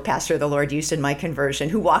 96-year-old pastor the Lord used in my conversion,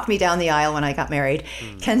 who walked me down the aisle when I got married.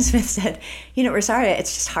 Ken Smith said, Rosaria,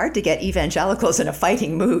 it's just hard to get evangelicals in a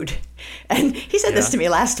fighting mood. And he said this to me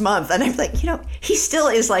last month. And I'm like, he still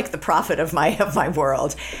is like the prophet of my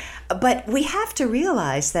world. But we have to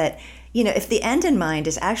realize that, if the end in mind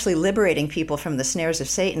is actually liberating people from the snares of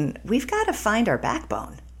Satan, we've got to find our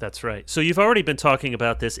backbone. That's right. So you've already been talking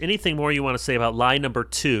about this. Anything more you want to say about lie number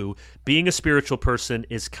 2, being a spiritual person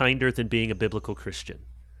is kinder than being a biblical Christian?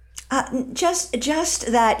 Just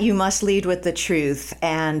that you must lead with the truth,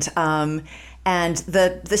 and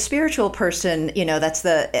the spiritual person, that's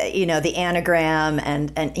the anagram, and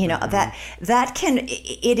that can,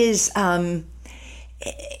 it is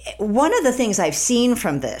one of the things I've seen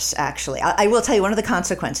from this, actually. I will tell you one of the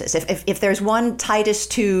consequences. If there's one Titus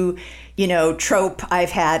 2 trope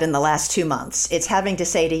I've had in the last 2 months, it's having to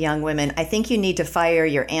say to young women, I think you need to fire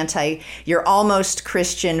your almost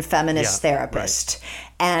Christian feminist therapist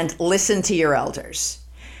and listen to your elders.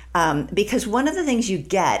 Because one of the things you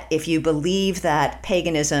get if you believe that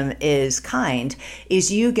paganism is kind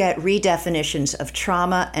is you get redefinitions of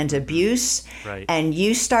trauma and abuse. Right. And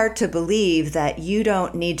you start to believe that you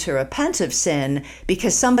don't need to repent of sin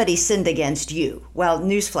because somebody sinned against you. Well,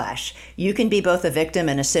 newsflash, you can be both a victim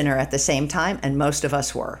and a sinner at the same time, and most of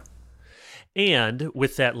us were. And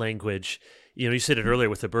with that language, you said it earlier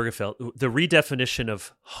with the Butterfield, the redefinition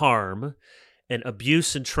of harm and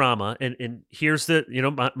abuse and trauma, and here's the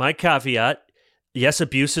my caveat: yes,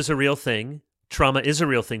 abuse is a real thing, trauma is a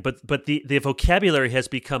real thing, but the vocabulary has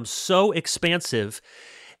become so expansive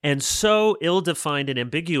and so ill-defined and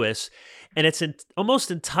ambiguous, and it's almost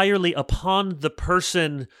entirely upon the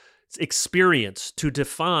person's experience to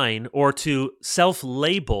define or to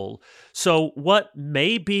self-label. So what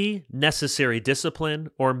may be necessary discipline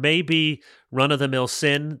or may be run-of-the-mill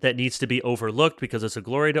sin that needs to be overlooked because it's a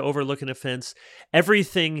glory to overlook an offense,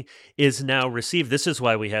 everything is now received. This is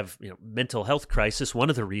why we have mental health crisis. One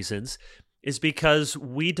of the reasons is because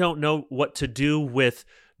we don't know what to do with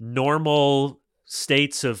normal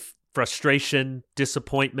states of frustration,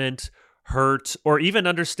 disappointment, hurt, or even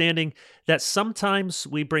understanding that sometimes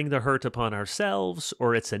we bring the hurt upon ourselves,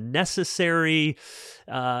 or it's a necessary,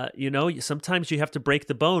 sometimes you have to break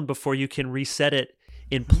the bone before you can reset it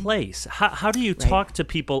in place. How do you talk to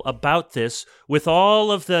people about this with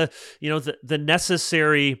all of the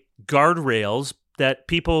necessary guardrails that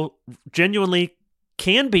people genuinely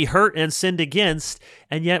can be hurt and sinned against,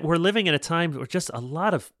 and yet we're living in a time where just a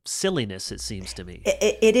lot of silliness, it seems to me.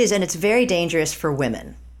 It is, and it's very dangerous for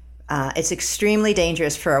women. It's extremely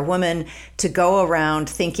dangerous for a woman to go around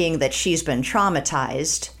thinking that she's been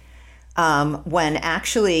traumatized when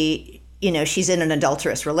actually she's in an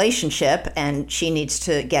adulterous relationship and she needs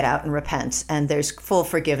to get out and repent. And there's full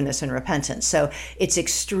forgiveness and repentance. So it's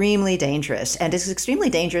extremely dangerous. And it's extremely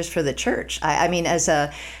dangerous for the church. I mean, as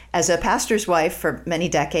a pastor's wife for many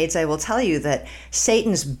decades, I will tell you that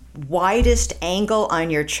Satan's widest angle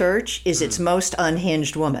on your church is its most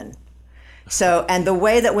unhinged woman. So, and the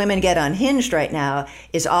way that women get unhinged right now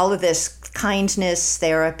is all of this kindness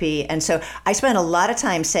therapy. And so I spend a lot of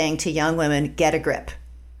time saying to young women, get a grip.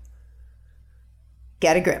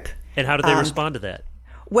 Get a grip. And how do they respond to that?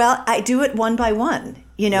 Well, I do it one by one.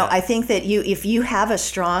 I think that if you have a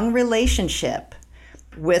strong relationship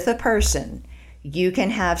with a person, you can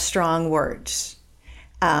have strong words.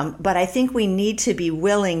 But I think we need to be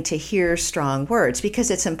willing to hear strong words because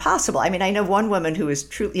it's impossible. I mean, I know one woman who was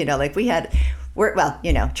truly,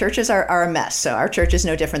 churches are a mess. So our church is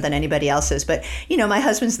no different than anybody else's. But, my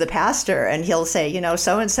husband's the pastor and he'll say,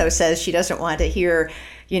 so-and-so says she doesn't want to hear,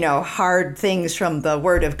 hard things from the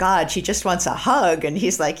word of God. She just wants a hug. And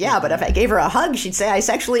he's like, yeah, but if I gave her a hug, she'd say I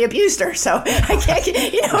sexually abused her. So I can't,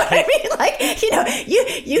 what I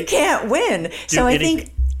mean? You can't win. So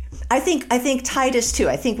I think Titus too.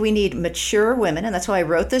 I think we need mature women. And that's why I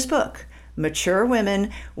wrote this book. Mature women,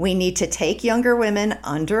 we need to take younger women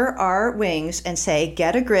under our wings and say,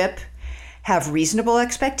 get a grip, have reasonable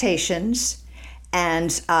expectations,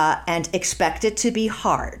 and expect it to be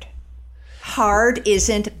hard. Hard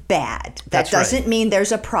isn't bad. That doesn't mean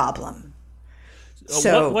there's a problem.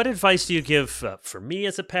 So, what advice do you give for me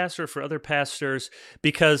as a pastor, for other pastors?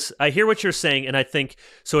 Because I hear what you're saying, and I think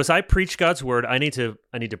so. As I preach God's word, I need to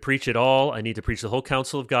preach it all. I need to preach the whole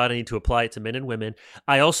counsel of God. I need to apply it to men and women.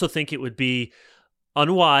 I also think it would be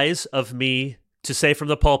unwise of me to say from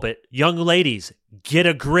the pulpit, young ladies, get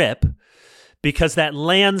a grip, because that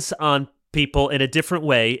lands on people in a different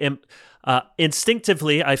way. And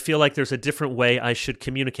instinctively, I feel like there's a different way I should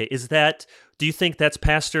communicate. Do you think that's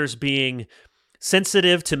pastors being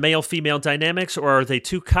sensitive to male-female dynamics, or are they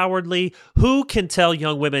too cowardly? Who can tell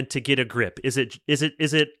young women to get a grip? Is it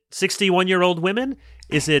 61-year-old women?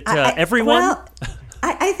 Is it everyone? Well,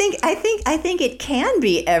 I think it can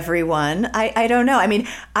be everyone. I don't know. I mean,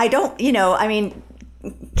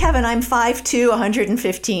 Kevin, I'm 5'2",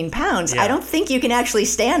 115 pounds. Yeah. I don't think you can actually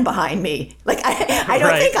stand behind me. I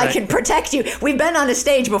don't think I can protect you. We've been on a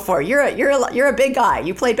stage before. You're a big guy.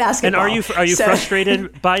 You played basketball. And are you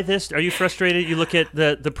frustrated by this? Are you frustrated? You look at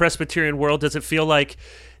the Presbyterian world. Does it feel like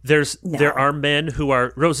there are men who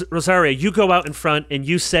are Rosaria? You go out in front and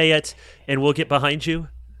you say it, and we'll get behind you.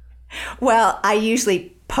 Well, I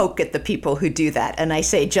usually poke at the people who do that, and I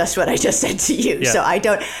say just what I just said to you. Yeah. So I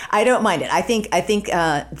don't mind it. I think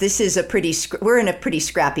this is we're in a pretty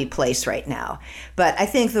scrappy place right now. But I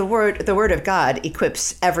think the word of God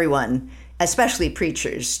equips everyone, especially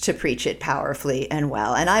preachers, to preach it powerfully and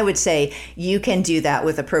well. And I would say you can do that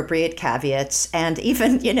with appropriate caveats, and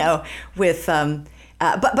even with.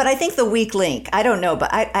 But I think the weak link, I don't know,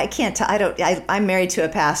 but I can't tell. I'm married to a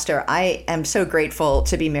pastor. I am so grateful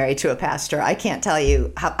to be married to a pastor. I can't tell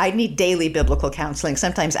you how I need daily biblical counseling,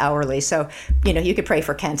 sometimes hourly. So, you could pray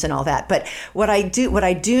for Kent and all that. But what I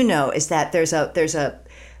do know is that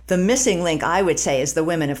the missing link, I would say, is the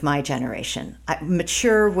women of my generation.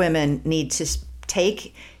 Mature women need to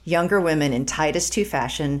take younger women in Titus 2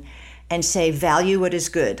 fashion and say, value what is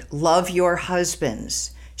good, love your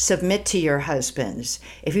husbands. Submit to your husbands.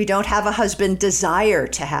 If you don't have a husband, desire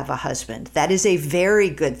to have a husband. That is a very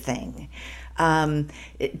good thing.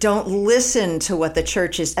 Don't listen to what the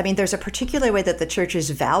church is. I mean, there's a particular way that the church is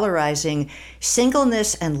valorizing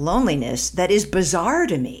singleness and loneliness that is bizarre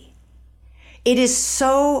to me. It is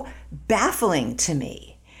so baffling to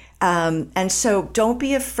me. And so don't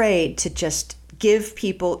be afraid to just give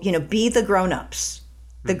people, be the grown-ups.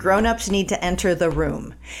 The grown-ups need to enter the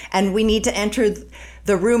room. And we need to enter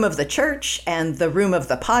the room of the church and the room of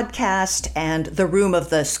the podcast and the room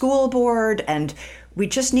of the school board. And we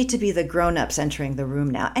just need to be the grown-ups entering the room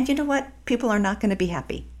now. And you know what? People are not going to be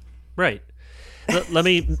happy. Right. Let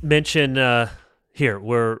me mention I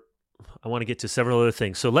want to get to several other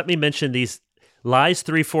things. So let me mention these lies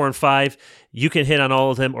 3, 4, and 5. You can hit on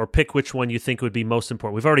all of them or pick which one you think would be most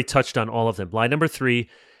important. We've already touched on all of them. Lie number 3,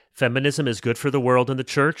 feminism is good for the world and the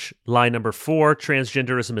church. Lie number 4,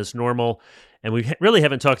 transgenderism is normal. And we really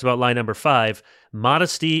haven't talked about lie number 5.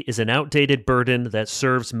 Modesty is an outdated burden that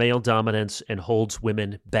serves male dominance and holds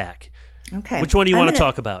women back. Okay. Which one do you want to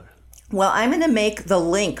talk about? Well, I'm going to make the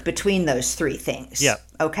link between those 3 things. Yeah.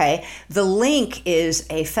 Okay. The link is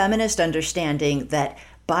a feminist understanding that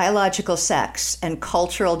biological sex and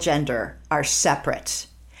cultural gender are separate,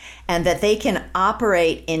 and that they can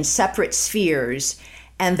operate in separate spheres,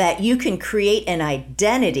 and that you can create an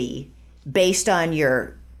identity based on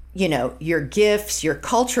your gifts, your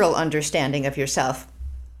cultural understanding of yourself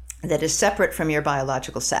that is separate from your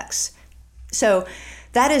biological sex. So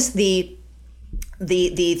that is the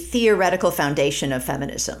theoretical foundation of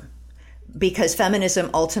feminism, because feminism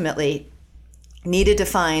ultimately needed to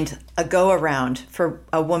find a go-around for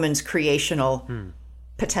a woman's creational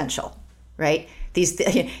potential, right? These,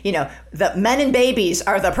 the men and babies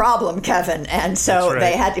are the problem, Kevin. And so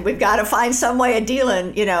we've got to find some way of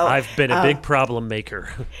dealing, I've been a big problem maker.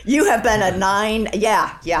 You have been a 9.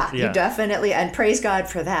 Yeah, you definitely, and praise God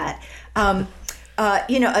for that.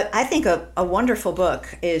 I think a wonderful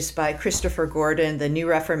book is by Christopher Gordon, The New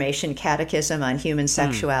Reformation Catechism on Human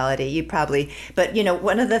Sexuality. But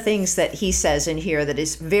one of the things that he says in here that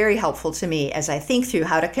is very helpful to me as I think through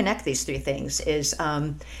how to connect these three things is,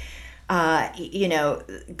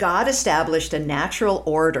 God established a natural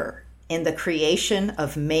order in the creation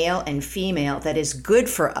of male and female that is good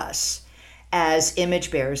for us as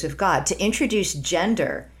image bearers of God. To introduce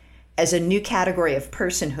gender as a new category of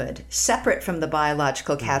personhood, separate from the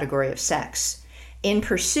biological category of sex, in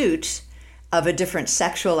pursuit of a different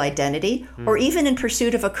sexual identity, or even in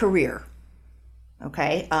pursuit of a career.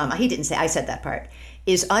 Okay? He didn't say, I said that part,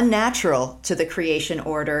 is unnatural to the creation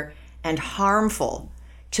order and harmful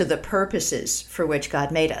to the purposes for which God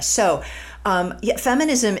made us. So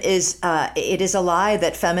feminism is, it is a lie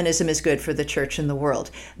that feminism is good for the church and the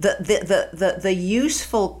world. The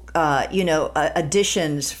useful,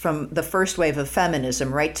 additions from the first wave of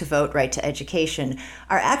feminism, right to vote, right to education,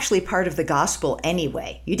 are actually part of the gospel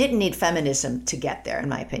anyway. You didn't need feminism to get there, in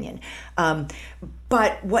my opinion.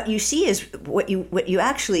 But what you see is, what you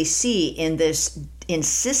actually see in this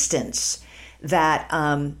insistence that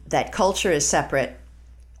that culture is separate,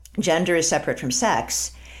 gender is separate from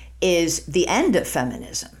sex, is the end of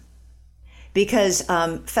feminism. Because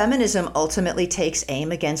feminism ultimately takes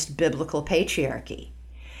aim against biblical patriarchy.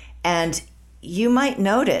 And you might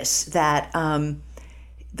notice that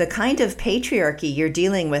the kind of patriarchy you're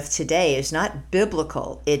dealing with today is not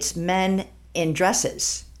biblical. It's men in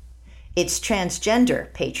dresses. It's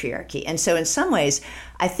transgender patriarchy. And so in some ways,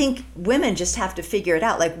 I think women just have to figure it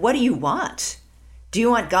out. Like, what do you want? Do you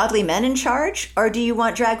want godly men in charge, or do you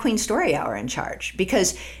want Drag Queen Story Hour in charge?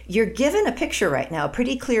 Because you're given a picture right now, a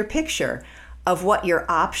pretty clear picture of what your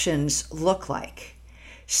options look like.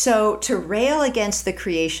 So to rail against the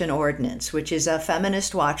creation ordinance, which is a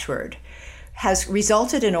feminist watchword, has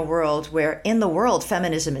resulted in a world where, in the world,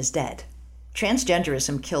 feminism is dead.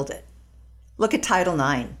 Transgenderism killed it. Look at Title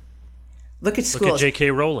IX. Look at schools. Look at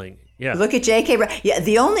J.K. Rowling. Yeah. Look at J.K. Yeah,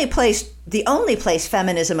 the only place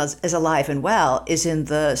feminism is alive and well is in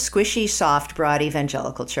the squishy, soft, broad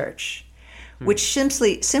evangelical church, which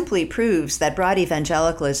simply proves that broad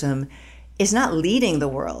evangelicalism is not leading the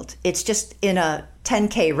world. It's just in a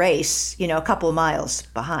 10K race, a couple of miles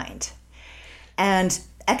behind. And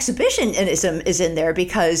exhibitionism is in there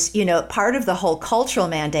because, part of the whole cultural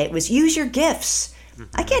mandate was use your gifts.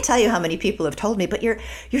 I can't tell you how many people have told me, but you're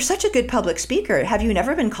such a good public speaker. Have you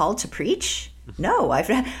never been called to preach? No,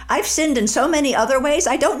 I've sinned in so many other ways.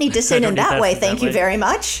 I don't need to sin in that way. Thank you very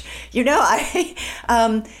much. So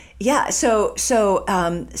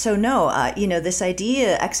no. This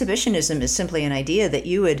idea, exhibitionism is simply an idea that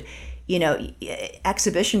you would,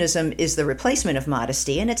 exhibitionism is the replacement of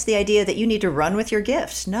modesty, and it's the idea that you need to run with your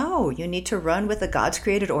gifts. No, you need to run with the God's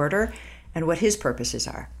created order and what His purposes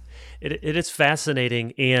are. It is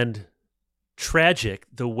fascinating and tragic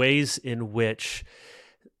the ways in which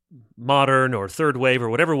modern or third wave or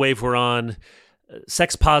whatever wave we're on,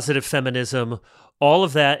 sex-positive feminism, all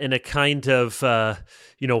of that in a kind of,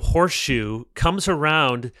 horseshoe comes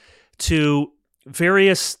around to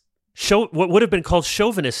various what would have been called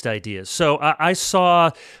chauvinist ideas. So I saw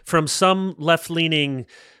from some left-leaning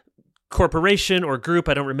corporation or group,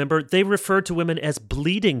 I don't remember, they referred to women as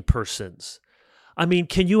bleeding persons. I mean,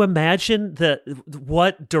 can you imagine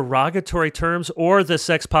what derogatory terms, or the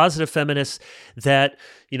sex positive feminists that,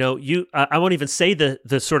 I won't even say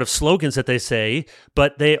the sort of slogans that they say,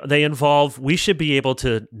 but they involve, we should be able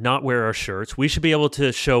to not wear our shirts. We should be able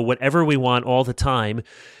to show whatever we want all the time.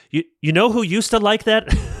 You know who used to like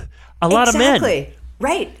that? A lot of men. Exactly.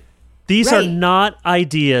 Right. These are not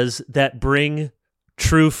ideas that bring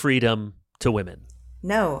true freedom to women.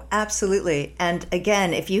 No, absolutely. And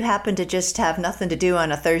again, if you happen to just have nothing to do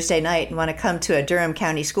on a Thursday night and want to come to a Durham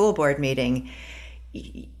County School Board meeting,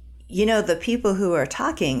 the people who are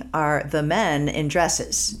talking are the men in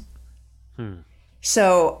dresses.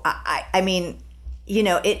 So, I mean,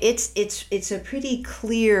 it's a pretty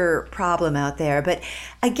clear problem out there. But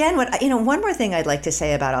again, one more thing I'd like to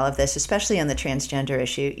say about all of this, especially on the transgender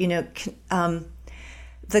issue,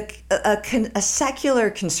 a secular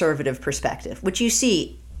conservative perspective, which you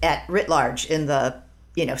see at writ large in the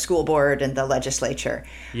school board and the legislature,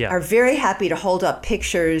 are very happy to hold up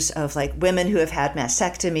pictures of like women who have had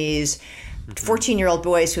mastectomies, 14-year-old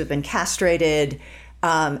boys who have been castrated.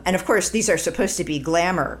 And of course, these are supposed to be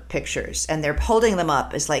glamour pictures, and they're holding them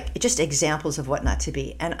up as like just examples of what not to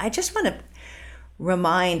be. And I just want to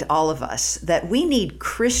remind all of us that we need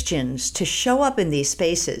Christians to show up in these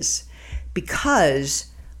spaces because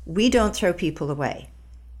we don't throw people away.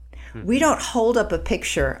 We don't hold up a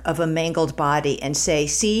picture of a mangled body and say,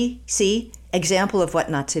 see, example of what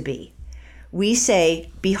not to be. We say,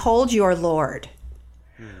 behold your Lord,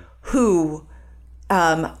 who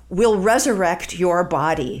will resurrect your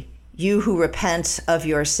body, you who repent of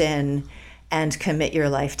your sin and commit your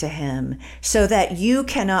life to him, so that you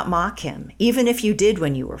cannot mock him, even if you did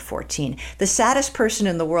when you were 14. The saddest person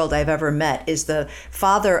in the world I've ever met is the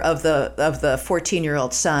father of the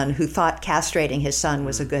 14-year-old son who thought castrating his son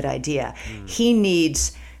was a good idea. He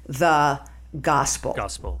needs the gospel.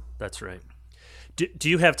 Gospel, that's right. Do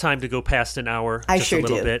you have time to go past an hour? I just sure a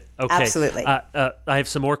little do. bit? Okay. Absolutely. I have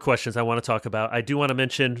some more questions I want to talk about. I do want to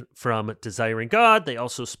mention from Desiring God, they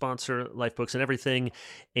also sponsor Life Books and everything.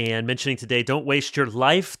 And mentioning today, Don't Waste Your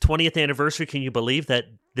Life, 20th anniversary. Can you believe that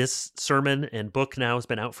this sermon and book now has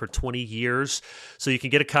been out for 20 years? So you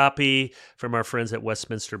can get a copy from our friends at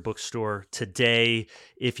Westminster Bookstore today.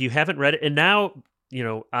 If you haven't read it, and now,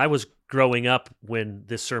 I was growing up when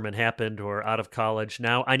this sermon happened or out of college.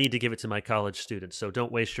 Now I need to give it to my college students. So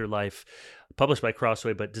Don't Waste Your Life, published by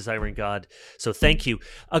Crossway, but Desiring God. So thank you.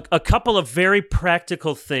 A couple of very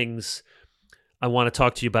practical things I want to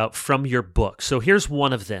talk to you about from your book. So here's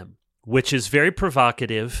one of them, which is very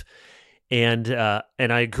provocative. And I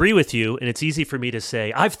agree with you. And it's easy for me to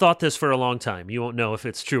say, I've thought this for a long time. You won't know if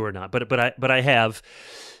it's true or not, but I have.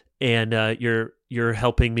 And you're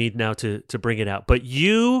helping me now to bring it out. But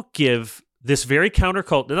you give this very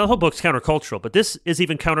countercultural, the whole book's countercultural, but this is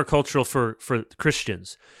even countercultural for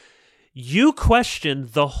Christians. You question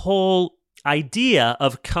the whole idea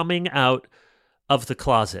of coming out of the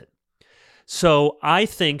closet. So I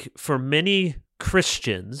think for many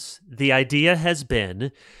Christians, the idea has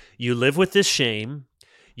been, you live with this shame,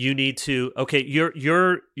 you need to,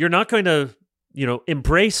 you're not going to,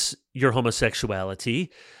 embrace your homosexuality,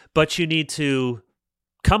 but you need to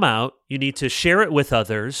come out, you need to share it with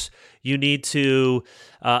others, you need to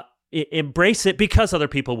embrace it because other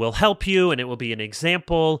people will help you and it will be an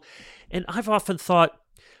example. And I've often thought,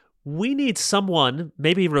 we need someone,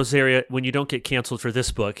 maybe Rosaria, when you don't get canceled for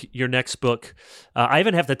this book, your next book, I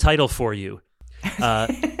even have the title for you,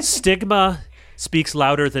 Stigma Speaks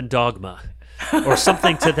Louder Than Dogma, or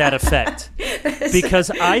something to that effect.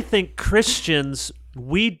 Because I think Christians,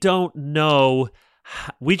 we don't know.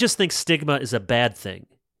 We just think stigma is a bad thing.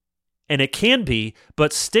 And it can be,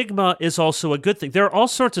 but stigma is also a good thing. There are all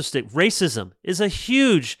sorts of stigma. Racism is a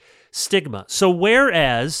huge stigma. So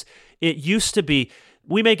whereas it used to be,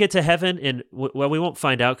 we may get to heaven and, well, we won't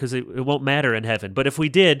find out because it won't matter in heaven. But if we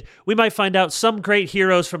did, we might find out some great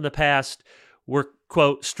heroes from the past were,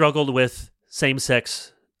 quote, struggled with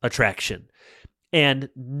same-sex attraction. And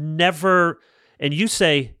you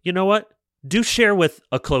say, you know what? Do share with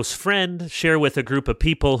a close friend, share with a group of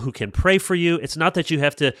people who can pray for you. It's not that you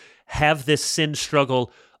have to have this sin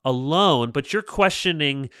struggle alone, but you're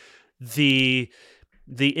questioning the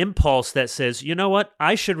impulse that says, you know what,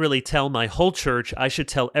 I should really tell my whole church, I should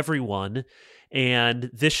tell everyone, and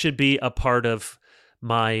this should be a part of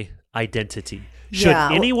my identity. Should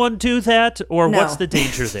anyone do that, or no. What's the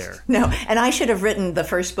danger there? No, and I should have written the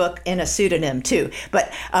first book in a pseudonym too.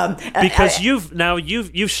 But because you've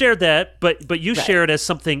shared that, but you share it as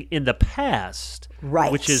something in the past,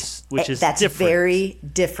 right? Which is that's different. Very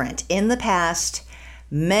different in the past.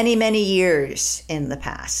 Many years in the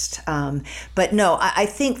past. But no, I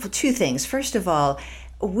think two things. First of all,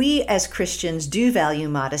 we as Christians do value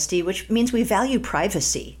modesty, which means we value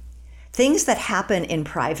privacy. Things that happen in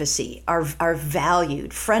privacy are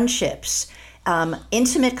valued. Friendships,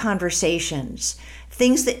 intimate conversations,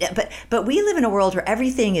 things that. But we live in a world where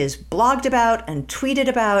everything is blogged about and tweeted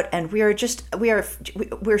about, and we're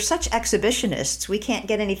such exhibitionists. We can't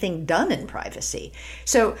get anything done in privacy.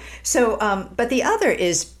 So. But the other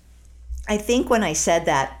is, I think when I said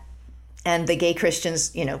that, and the gay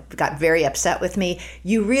Christians, got very upset with me,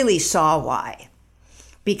 you really saw why,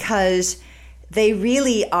 because they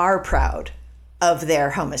really are proud of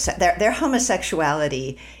their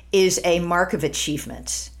homosexuality is a mark of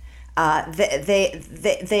achievement.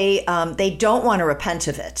 They don't want to repent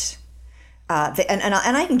of it.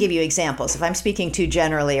 and I can give you examples. If I'm speaking too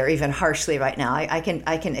generally or even harshly right now, I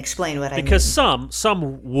can explain what I mean. Because some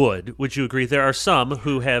would you agree? There are some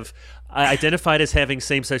who have identified as having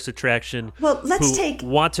same-sex attraction. Well,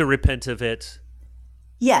 want to repent of it.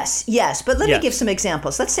 Yes, but let me give some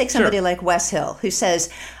examples. Let's take somebody like Wes Hill, who says,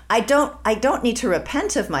 I don't need to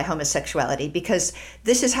repent of my homosexuality because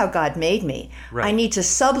this is how God made me. Right. I need to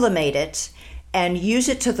sublimate it and use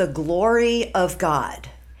it to the glory of God.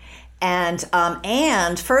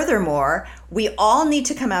 And furthermore, we all need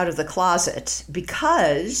to come out of the closet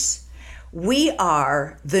because we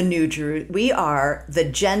are we are the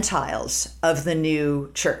Gentiles of the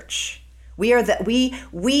new church. We are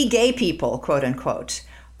we gay people, quote unquote,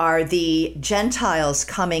 are the Gentiles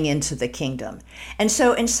coming into the kingdom. And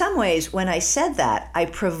so in some ways, when I said that, I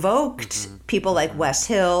provoked people like Wes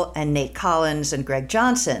Hill and Nate Collins and Greg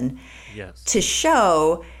Johnson to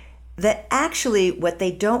show that actually what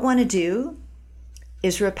they don't want to do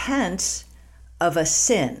is repent of a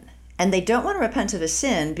sin. And they don't want to repent of a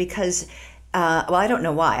sin because, I don't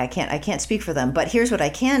know why. I can't speak for them. But here's what I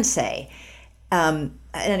can say. And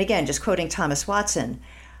again, just quoting Thomas Watson,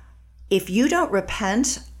 if you don't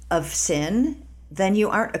repent of sin, then you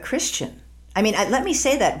aren't a Christian. I mean, let me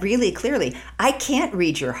say that really clearly. I can't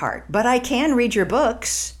read your heart, but I can read your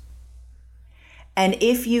books. And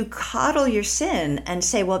if you coddle your sin and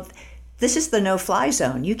say, well, this is the no-fly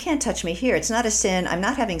zone. You can't touch me here. It's not a sin. I'm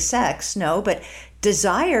not having sex. No, but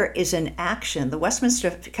desire is an action. The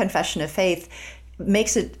Westminster Confession of Faith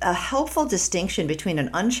makes it a helpful distinction between an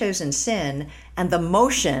unchosen sin and the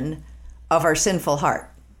motion of our sinful heart.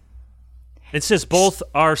 It says both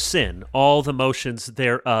are sin, all the motions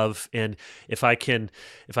thereof. And if I can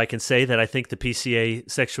say that I think the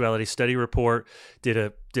PCA Sexuality Study Report did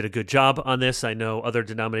a good job on this. I know other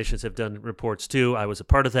denominations have done reports too. I was a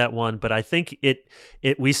part of that one, but I think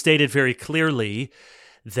we stated very clearly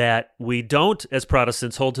that we don't, as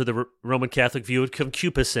Protestants, hold to the Roman Catholic view of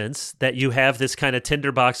concupiscence, that you have this kind of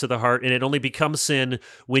tinderbox of the heart, and it only becomes sin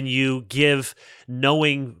when you give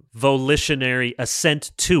knowing volitionary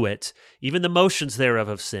assent to it, even the motions thereof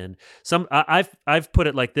of sin. I've put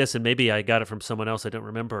it like this, and maybe I got it from someone else, I don't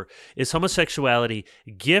remember. Is homosexuality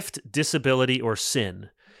gift, disability, or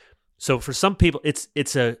sin? So for some people, it's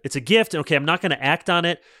a gift. Okay, I'm not going to act on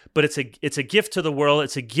it, but it's a gift to the world.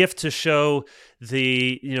 It's a gift to show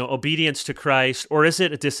the obedience to Christ. Or is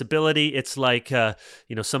it a disability? It's like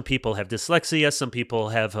some people have dyslexia, some people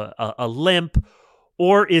have a limp,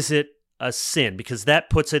 or is it a sin? Because that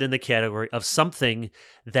puts it in the category of something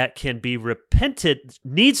that can be repented,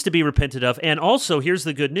 needs to be repented of, and also here's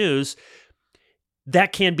the good news: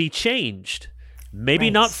 that can be changed. Maybe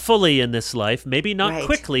not fully in this life, maybe not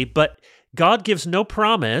quickly, but God gives no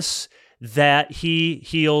promise that He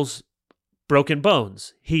heals broken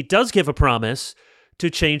bones. He does give a promise to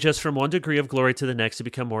change us from one degree of glory to the next, to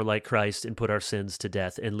become more like Christ and put our sins to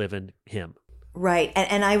death and live in Him. Right.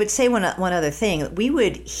 And I would say one other thing. We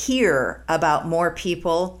would hear about more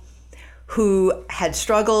people who had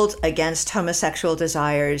struggled against homosexual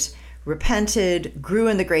desires, repented, grew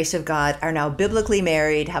in the grace of God, are now biblically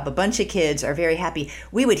married, have a bunch of kids, are very happy.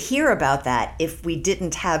 We would hear about that if we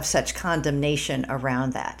didn't have such condemnation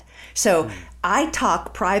around that. So I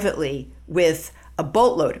talk privately with a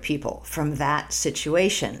boatload of people from that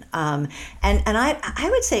situation. And I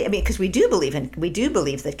would say, because we do believe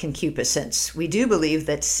that concupiscence, we do believe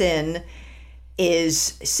that sin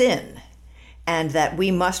is sin, and that we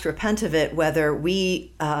must repent of it, whether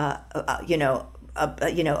we,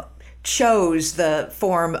 chose the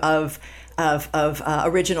form of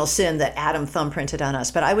original sin that Adam thumbprinted on us.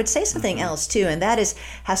 But I would say something else too, and that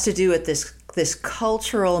has to do with this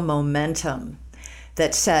cultural momentum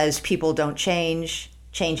that says people don't change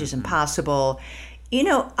is impossible.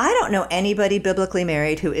 I don't know anybody biblically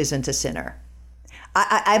married who isn't a sinner.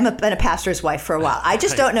 I've been a pastor's wife for a while. I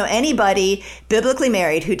just don't know anybody biblically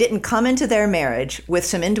married who didn't come into their marriage with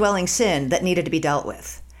some indwelling sin that needed to be dealt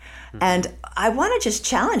with. And I want to just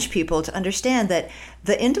challenge people to understand that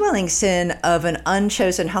the indwelling sin of an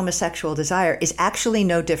unchosen homosexual desire is actually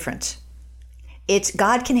no different.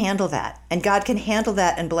 God can handle that, and God can handle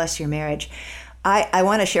that and bless your marriage. I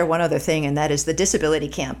want to share one other thing, and that is the disability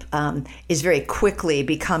camp is very quickly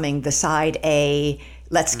becoming the side A,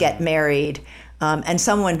 let's get married. And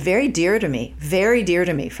someone very dear to me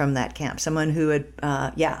from that camp, someone who would,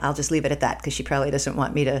 I'll just leave it at that because she probably doesn't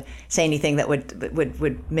want me to say anything that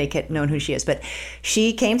would make it known who she is. But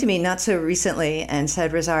she came to me not so recently and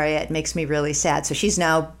said, Rosaria, it makes me really sad. So she's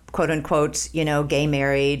now, quote unquote, gay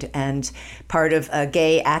married and part of a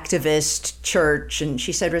gay activist church. And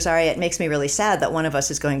she said, Rosaria, it makes me really sad that one of us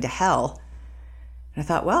is going to hell. And I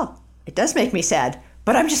thought, well, it does make me sad,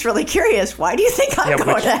 but I'm just really curious. Why do you think I'm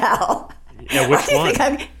going to hell? Yeah, which one?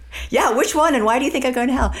 Which one? And why do you think I'm going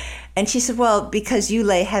to hell? And she said, well, because you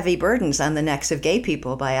lay heavy burdens on the necks of gay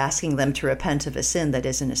people by asking them to repent of a sin that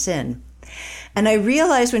isn't a sin. And I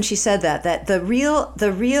realized when she said that the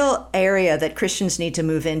real area that Christians need to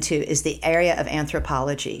move into is the area of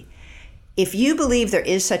anthropology. If you believe there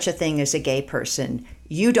is such a thing as a gay person,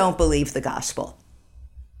 you don't believe the gospel.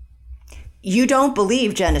 You don't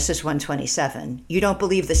believe Genesis 1:27. You don't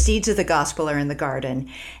believe the seeds of the gospel are in the garden.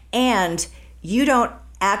 And you don't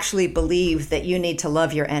actually believe that you need to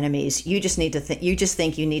love your enemies. You just need to you just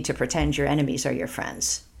think you need to pretend your enemies are your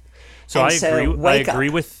friends. So I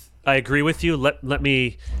agree with you. Let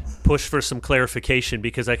me push for some clarification,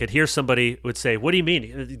 because I could hear somebody would say, "What do you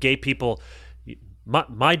mean, gay people?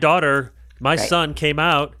 My daughter, my son came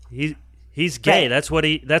out. He's gay. Right. That's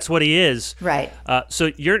what he is." Right.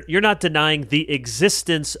 So you're not denying the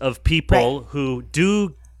existence of people who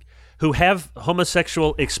have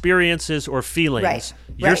homosexual experiences or feelings. Right.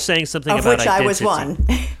 You're saying something of about which identity. I was one.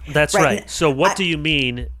 That's right. So what do you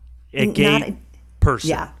mean a gay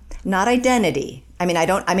person? Yeah. Not identity.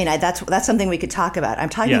 That's something we could talk about. I'm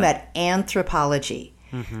talking about anthropology.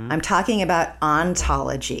 Mm-hmm. I'm talking about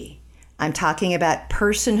ontology. I'm talking about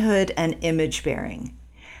personhood and image bearing.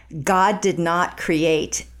 God did not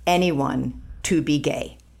create anyone to be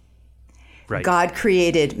gay. Right. God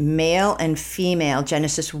created male and female,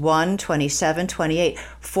 Genesis 1:27-28,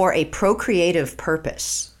 for a procreative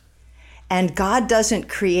purpose. And God doesn't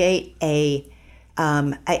create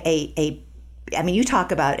you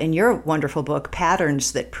talk about in your wonderful book,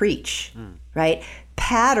 patterns that preach, right?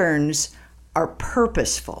 Patterns are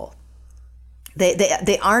purposeful.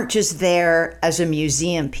 They aren't just there as a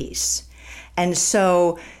museum piece. And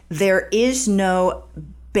so there is no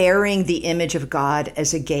bearing the image of God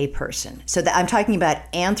as a gay person. So I'm talking about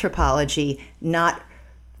anthropology, not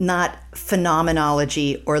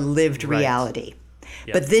phenomenology or lived reality.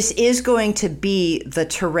 Yep. But this is going to be the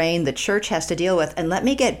terrain the church has to deal with. And let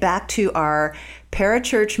me get back to our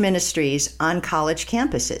parachurch ministries on college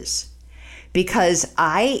campuses. Because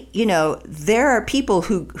there are people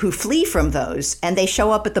who flee from those, and they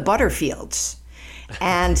show up at the Butterfields.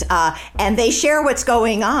 And they share what's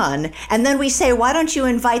going on. And then we say, why don't you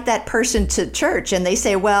invite that person to church? And they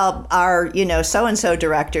say, well, our, so-and-so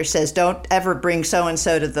director says, don't ever bring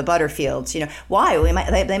so-and-so to the Butterfields. Why?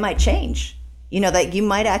 They might change. That you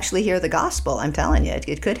might actually hear the gospel. I'm telling you,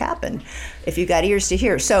 it could happen if you got ears to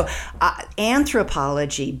hear. So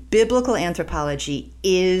anthropology, biblical anthropology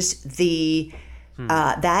is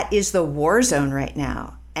that is the war zone right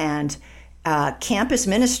now. And campus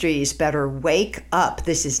ministries better wake up.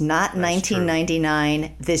 This is not 1999.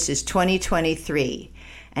 True. This is 2023.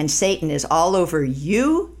 And Satan is all over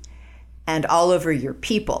you and all over your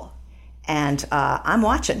people. And I'm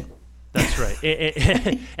watching. That's right.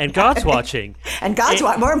 And God's watching. And God's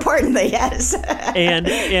watching, more importantly, yes. and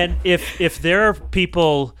if there are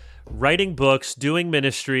people writing books, doing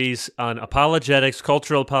ministries on apologetics,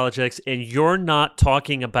 cultural apologetics, and you're not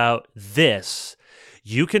talking about this,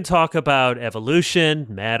 you can talk about evolution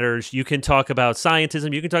matters. You can talk about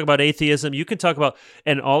scientism. You can talk about atheism. You can talk about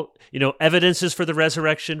evidences for the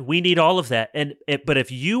resurrection. We need all of that. But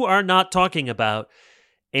if you are not talking about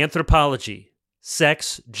anthropology,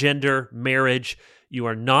 sex, gender, marriage, you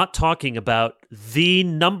are not talking about the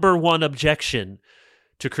number one objection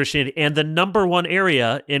to Christianity and the number one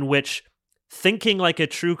area in which thinking like a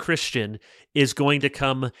true Christian is going to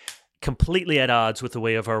come completely at odds with the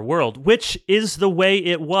way of our world, which is the way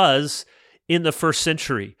it was in the first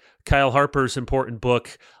century. Kyle Harper's important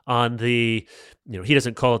book on he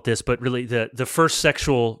doesn't call it this, but really the first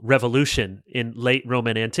sexual revolution in late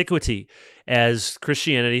Roman antiquity. As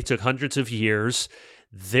Christianity took hundreds of years,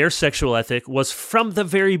 their sexual ethic was from the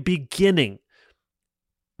very beginning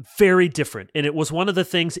very different. And it was one of the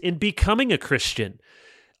things in becoming a Christian.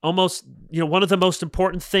 Almost, one of the most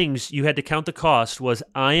important things you had to count the cost was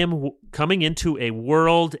I am coming into a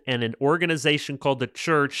world and an organization called the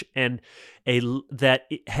church, and that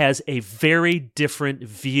has a very different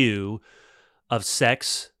view of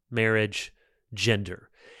sex, marriage, gender.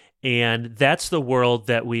 And that's the world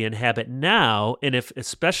that we inhabit now. And if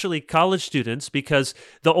especially college students, because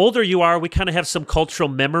the older you are, we kind of have some cultural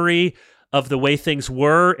memory of the way things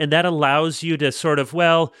were, and that allows you to sort of,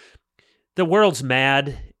 the world's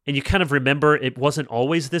mad. And you kind of remember it wasn't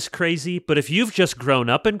always this crazy. But if you've just grown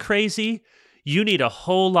up in crazy, you need a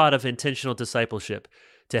whole lot of intentional discipleship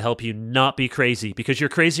to help you not be crazy, because you're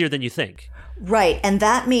crazier than you think. Right. And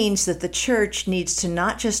that means that the church needs to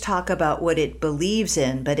not just talk about what it believes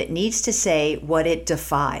in, but it needs to say what it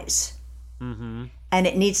defies. Mm-hmm. And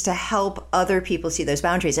it needs to help other people see those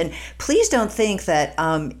boundaries. And please don't think that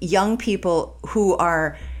young people who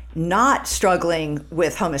are not struggling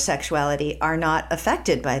with homosexuality are not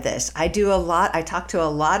affected by this. I talk to a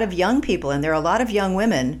lot of young people, and there are a lot of young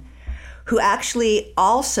women who actually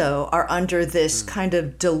also are under this kind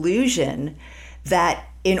of delusion that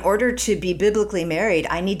in order to be biblically married,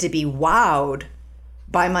 I need to be wowed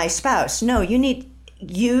by my spouse. No,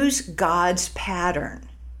 use God's pattern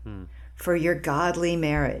for your godly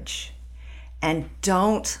marriage. And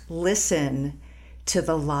don't listen to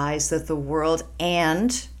the lies that the world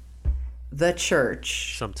and the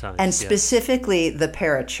church, sometimes, and specifically the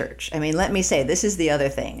parachurch. I mean, let me say, this is the other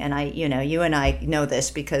thing. And you and I know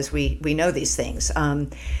this because we know these things.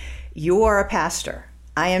 You are a pastor.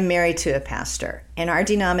 I am married to a pastor. In our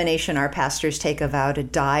denomination, our pastors take a vow to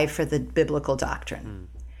die for the biblical doctrine.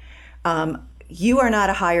 You are not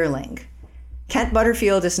a hireling. Kent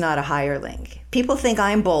Butterfield is not a hireling. People think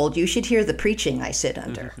I'm bold. You should hear the preaching I sit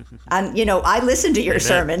under. I listen to your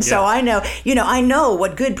sermon, so I know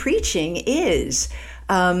what good preaching is.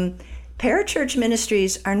 Parachurch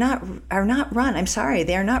ministries are not run. I'm sorry,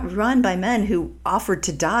 they are not run by men who offered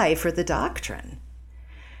to die for the doctrine.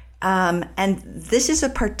 And this is a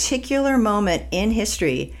particular moment in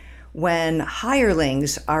history when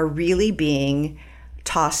hirelings are really being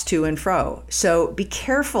tossed to and fro. So be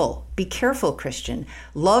careful, Christian.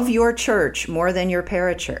 Love your church more than your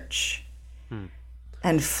parachurch,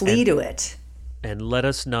 and flee to it. And let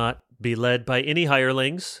us not be led by any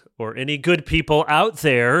hirelings or any good people out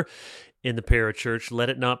there in the parachurch. Let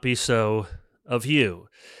it not be so of you.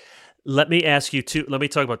 Let me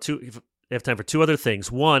talk about I have time for two other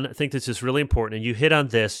things. One, I think this is really important, and you hit on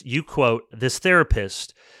this. You quote this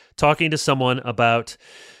therapist talking to someone about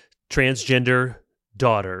transgender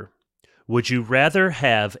daughter. Would you rather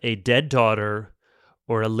have a dead daughter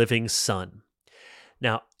or a living son?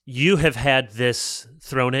 Now, you have had this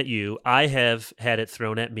thrown at you. I have had it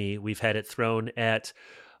thrown at me. We've had it thrown at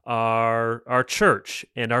our church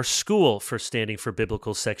and our school for standing for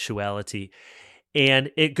biblical sexuality.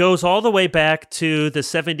 And it goes all the way back to the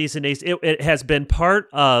 70s and 80s. It has been part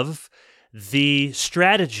of the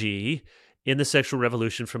strategy in the sexual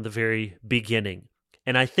revolution from the very beginning.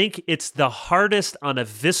 And I think it's the hardest on a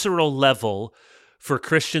visceral level for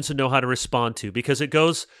Christians to know how to respond to, because it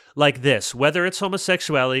goes like this, whether it's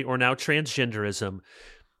homosexuality or now transgenderism.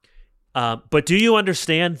 But do you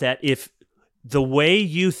understand that if the way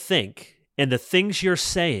you think and the things you're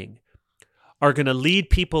saying are going to lead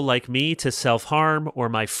people like me to self-harm, or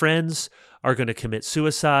my friends are going to commit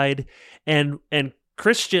suicide, and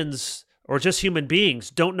Christians or just human beings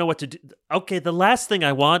don't know what to do? Okay, the last thing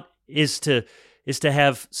I want is to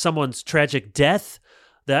have someone's tragic death,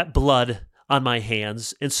 that blood on my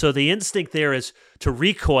hands. And so the instinct there is to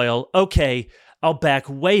recoil. Okay, I'll back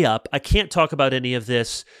way up. I can't talk about any of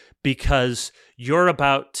this because you're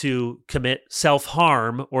about to commit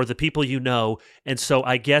self-harm, or the people you know. And so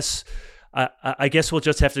I guess we'll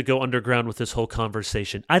just have to go underground with this whole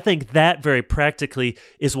conversation. I think that very practically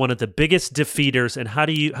is one of the biggest defeaters. And how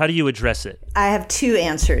do you address it? I have two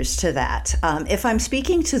answers to that. If I'm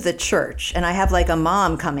speaking to the church and I have like a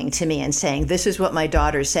mom coming to me and saying, this is what my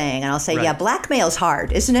daughter's saying, and I'll say, yeah, blackmail's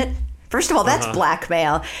hard, isn't it? First of all, that's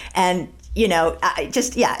blackmail. And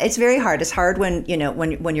it's very hard. It's hard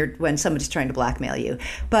when somebody's trying to blackmail you.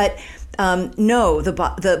 But no,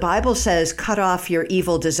 the Bible says cut off your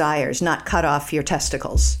evil desires, not cut off your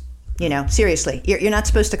testicles. Seriously, you're not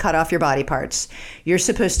supposed to cut off your body parts. You are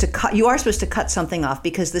supposed to cut something off,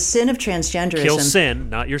 because the sin of transgenderism. Kill sin,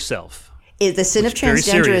 not yourself. The sin of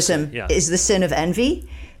transgenderism is the sin of envy,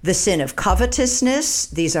 the sin of covetousness.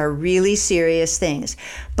 These are really serious things.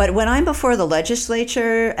 But when I'm before the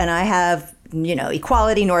legislature and I have,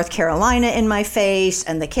 Equality North Carolina in my face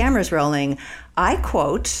and the camera's rolling, I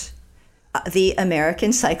quote the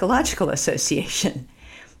American Psychological Association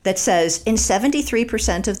that says in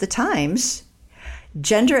 73% of the times,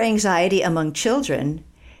 gender anxiety among children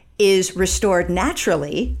is restored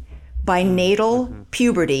naturally by natal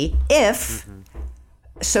puberty if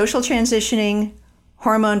social transitioning,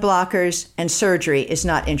 hormone blockers, and surgery is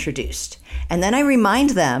not introduced. And then I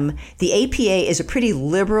remind them the APA is a pretty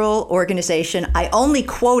liberal organization. I only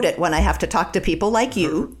quote it when I have to talk to people like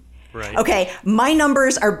you. Right. Okay, my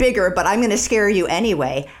numbers are bigger, but I'm going to scare you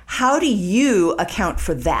anyway. How do you account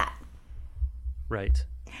for that? Right.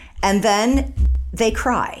 And then they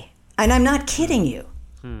cry. And I'm not kidding you.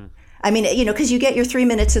 I mean, because you get your 3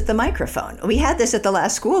 minutes at the microphone. We had this at the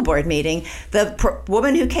last school board meeting. The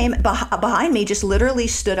woman who came behind me just literally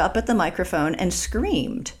stood up at the microphone and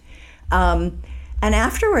screamed. And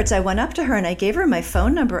afterwards, I went up to her and I gave her my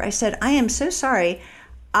phone number. I said, I am so sorry.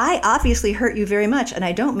 I obviously hurt you very much, and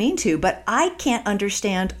I don't mean to, but I can't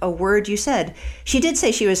understand a word you said. She did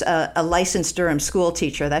say she was a licensed Durham school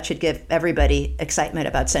teacher. That should give everybody excitement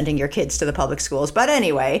about sending your kids to the public schools. But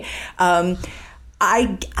anyway,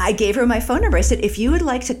 I gave her my phone number. I said, if you would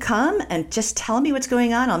like to come and just tell me what's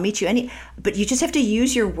going on, I'll meet you but you just have to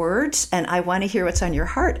use your words, and I want to hear what's on your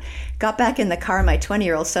heart. Got back in the car, my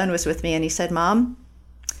 20-year-old son was with me, and he said, Mom,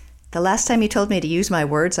 the last time you told me to use my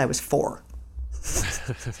words, I was 4.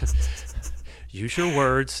 Use your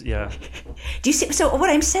words, yeah. Do you see? So what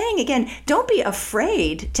I'm saying again, don't be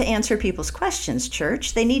afraid to answer people's questions,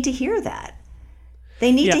 church. They need to hear that.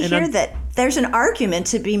 They need to hear that there's an argument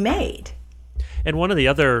to be made. And one of the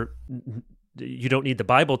other, you don't need the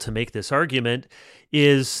Bible to make this argument,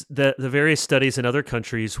 is the various studies in other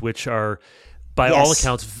countries which are, by all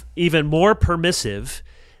accounts, even more permissive.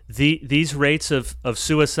 These rates of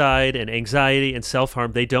suicide and anxiety and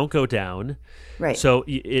self-harm, they don't go down. Right. So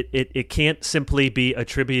it can't simply be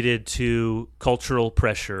attributed to cultural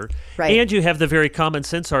pressure. Right. And you have the very common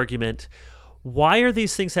sense argument, why are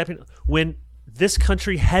these things happening when this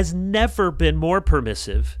country has never been more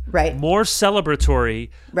permissive, more celebratory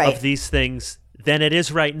of these things than it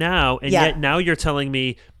is right now, and yet now you're telling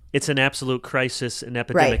me it's an absolute crisis, an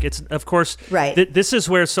epidemic. It's, of course, this is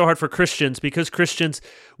where it's so hard for Christians, because Christians,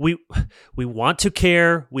 we want to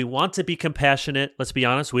care, we want to be compassionate. Let's be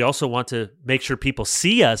honest. We also want to make sure people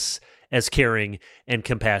see us as caring and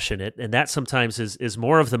compassionate, and that sometimes is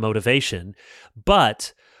more of the motivation.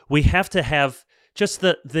 But we have to have just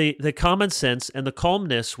the common sense and the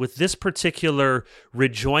calmness with this particular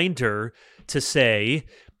rejoinder to say,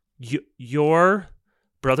 your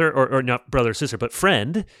brother, or not brother or sister, but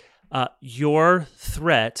friend, your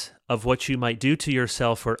threat of what you might do to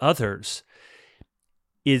yourself or others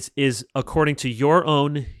is according to your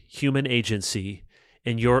own human agency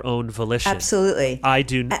and your own volition. Absolutely.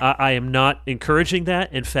 I am not encouraging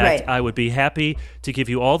that. In fact, I would be happy to give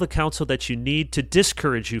you all the counsel that you need to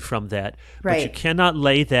discourage you from that. But you cannot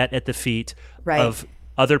lay that at the feet of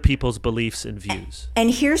other people's beliefs and views.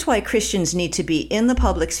 And here's why Christians need to be in the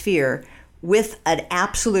public sphere with an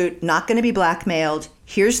absolute, not going to be blackmailed,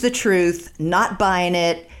 here's the truth, not buying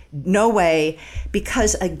it, no way.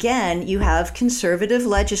 Because again, you have conservative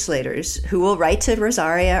legislators who will write to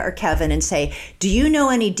Rosaria or Kevin and say, do you know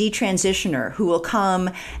any detransitioner who will come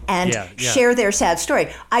and share their sad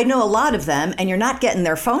story? I know a lot of them, and you're not getting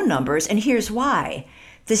their phone numbers. And here's why.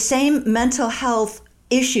 The same mental health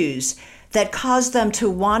issues that caused them to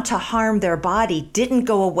want to harm their body didn't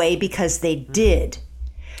go away because they did.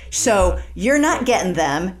 So you're not getting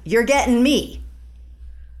them, you're getting me.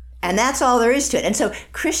 And that's all there is to it. And so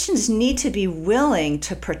Christians need to be willing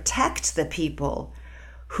to protect the people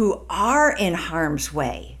who are in harm's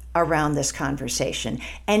way around this conversation.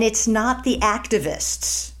 And it's not the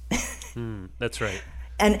activists. That's right.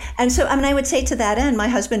 And so, I mean, I would say to that end, my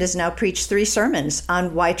husband has now preached 3 sermons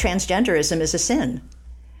on why transgenderism is a sin.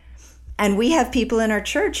 And we have people in our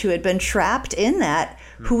church who had been trapped in that,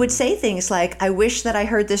 who would say things like, I wish that I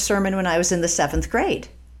heard this sermon when I was in the 7th grade.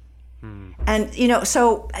 And,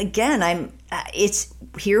 so again,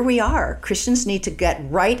 here we are. Christians need to get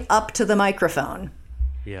right up to the microphone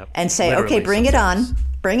and say, literally, okay, bring sometimes. It on.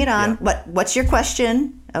 Bring it on. Yeah. What's your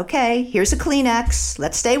question? Okay, here's a Kleenex.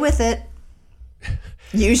 Let's stay with it.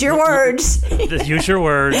 Use your words. Use your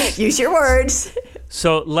words. Use your words.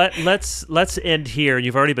 So let's end here.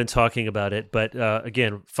 You've already been talking about it, but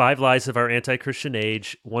again, 5 Lies of Our Anti-Christian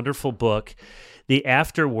Age, wonderful book. The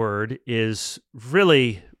afterword is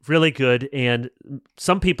really, really good, and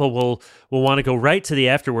some people will want to go right to the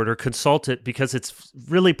afterword or consult it because it's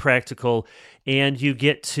really practical, and you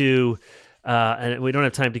get to, and we don't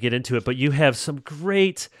have time to get into it, but you have some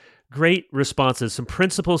great responses, some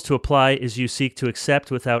principles to apply as you seek to accept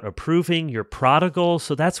without approving your prodigal.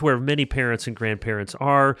 So that's where many parents and grandparents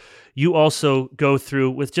are. You also go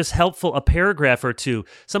through with just helpful a paragraph or 2.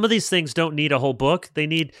 Some of these things don't need a whole book. They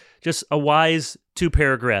need just a wise 2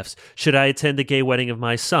 paragraphs. Should I attend the gay wedding of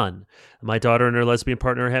my son? My daughter and her lesbian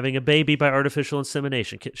partner are having a baby by artificial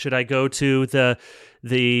insemination. Should I go to the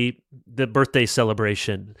birthday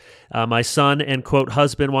celebration? My son and, quote,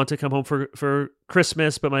 husband want to come home for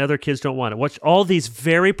Christmas, but my other kids don't want it. All these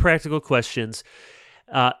very practical questions.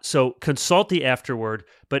 So consult the afterword,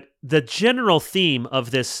 but the general theme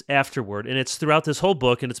of this afterword, and it's throughout this whole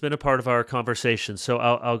book, and it's been a part of our conversation. So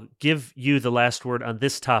I'll give you the last word on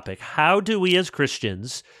this topic. How do we as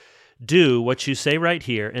Christians do what you say right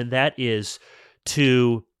here, and that is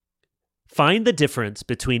to find the difference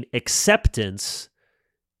between acceptance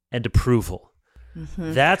and approval?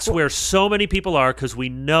 That's where so many people are, because we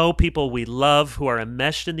know people we love who are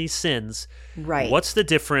enmeshed in these sins. Right. What's the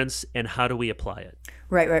difference, and how do we apply it?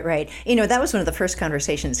 Right. That was one of the first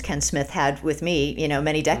conversations Ken Smith had with me,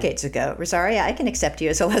 many decades ago. Rosaria, I can accept you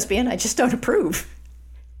as a lesbian. I just don't approve.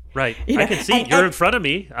 Right. I can see you're in front of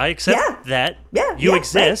me. I accept that you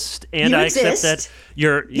exist, and you I exist. accept that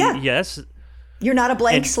you're, yes. You're not a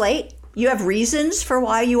blank slate. You have reasons for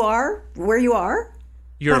why you are where you are.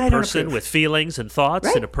 You're a person with feelings and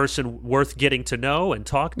thoughts, and a person worth getting to know and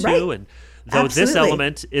talk to. And though this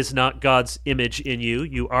element is not God's image in you,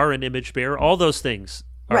 you are an image bearer. All those things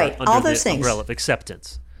are under the umbrella of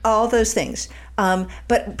acceptance. All those things.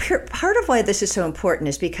 But part of why this is so important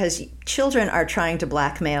is because children are trying to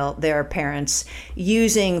blackmail their parents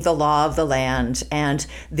using the law of the land and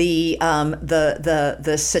the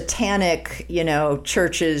satanic,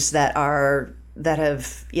 churches that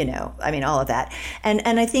have, all of that.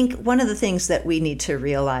 And I think one of the things that we need to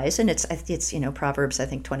realize, and it's Proverbs, I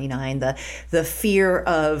think 29, the fear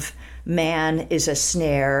of man is a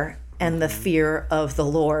snare and the fear of the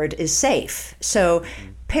Lord is safe. So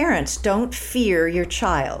parents, don't fear your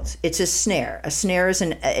child. It's a snare. A snare is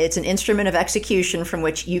it's an instrument of execution from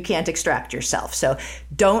which you can't extract yourself. So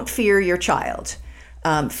don't fear your child.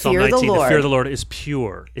 Fear 19, the Lord. The fear of the Lord is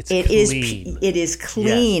pure. It is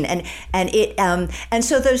clean. Yes. And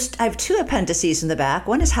so I have two appendices in the back.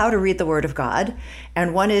 One is how to read the Word of God,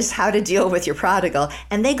 and one is how to deal with your prodigal.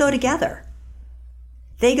 And they go together.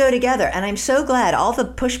 And I'm so glad all the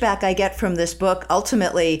pushback I get from this book,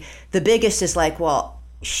 ultimately, the biggest is like, well,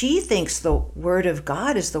 she thinks the Word of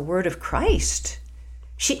God is the Word of Christ.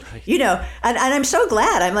 And I'm so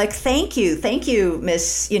glad. I'm like, thank you,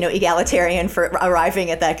 Miss, egalitarian, for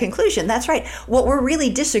arriving at that conclusion. That's right. What we're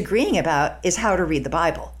really disagreeing about is how to read the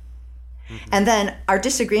Bible. Mm-hmm. And then our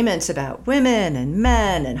disagreements about women and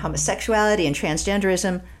men and homosexuality and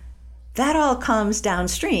transgenderism, that all comes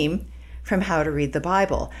downstream from how to read the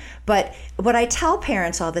Bible. But what I tell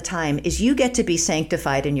parents all the time is you get to be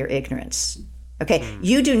sanctified in your ignorance. Okay,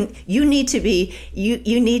 you don't need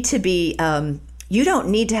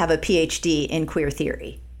to have a PhD in queer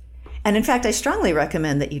theory. And in fact, I strongly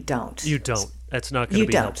recommend that you don't. You don't. That's not going to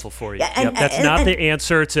be helpful for you. Yeah, that's not the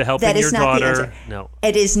answer to helping your daughter. No.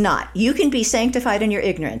 It is not. You can be sanctified in your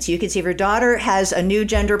ignorance. You can see if your daughter has a new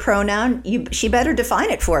gender pronoun, she better define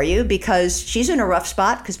it for you, because she's in a rough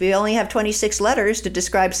spot, because we only have 26 letters to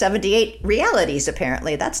describe 78 realities,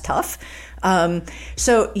 apparently. That's tough.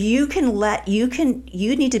 So you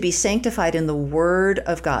need to be sanctified in the Word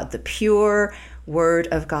of God, the pure Word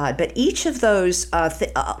of God. But each of those,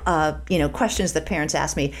 questions that parents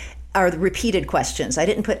ask me are repeated questions. I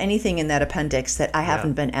didn't put anything in that appendix that I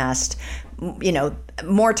haven't been asked,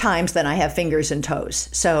 more times than I have fingers and toes.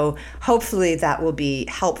 So hopefully that will be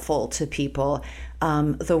helpful to people.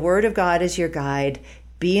 The Word of God is your guide.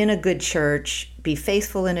 Be in a good church. Be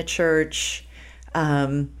faithful in a church.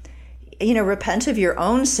 Repent of your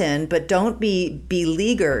own sin, but don't be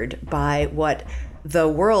beleaguered by what the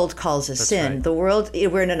world calls a sin. Right. The world,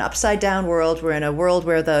 we're in an upside down world. We're in a world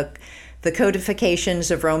where the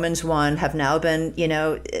codifications of Romans 1 have now been,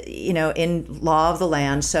 in law of the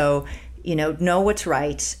land. So, know what's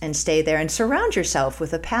right and stay there, and surround yourself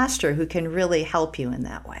with a pastor who can really help you in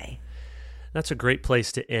that way. That's a great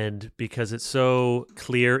place to end, because it's so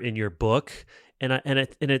clear in your book, and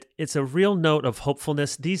it's a real note of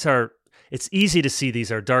hopefulness. It's easy to see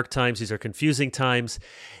these are dark times, these are confusing times,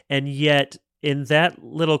 and yet in that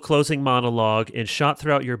little closing monologue and shot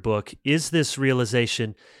throughout your book is this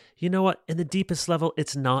realization, you know what, in the deepest level,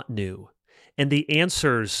 it's not new. And the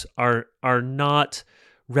answers are not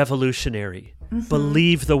revolutionary. Mm-hmm.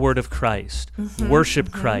 Believe the Word of Christ,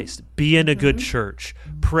 worship Christ, be in a good church,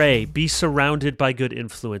 pray, be surrounded by good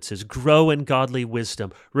influences, grow in godly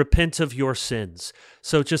wisdom, repent of your sins.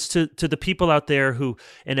 So just to the people out there who,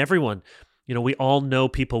 and everyone, we all know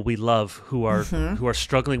people we love who are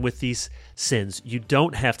struggling with these sins. You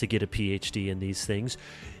don't have to get a PhD in these things.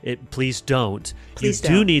 Please don't. You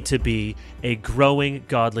do need to be a growing,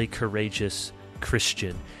 godly, courageous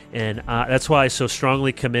Christian. And that's why I so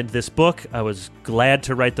strongly commend this book. I was glad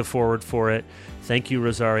to write the foreword for it. Thank you,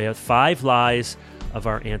 Rosaria. 5 Lies of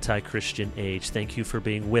Our Anti-Christian Age. Thank you for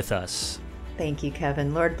being with us. Thank you,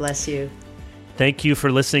 Kevin. Lord bless you. Thank you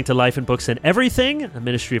for listening to Life in Books and Everything, a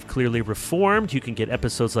ministry of Clearly Reformed. You can get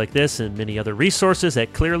episodes like this and many other resources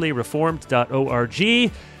at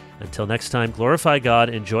clearlyreformed.org. Until next time, glorify God,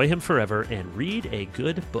 enjoy Him forever, and read a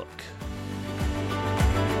good book.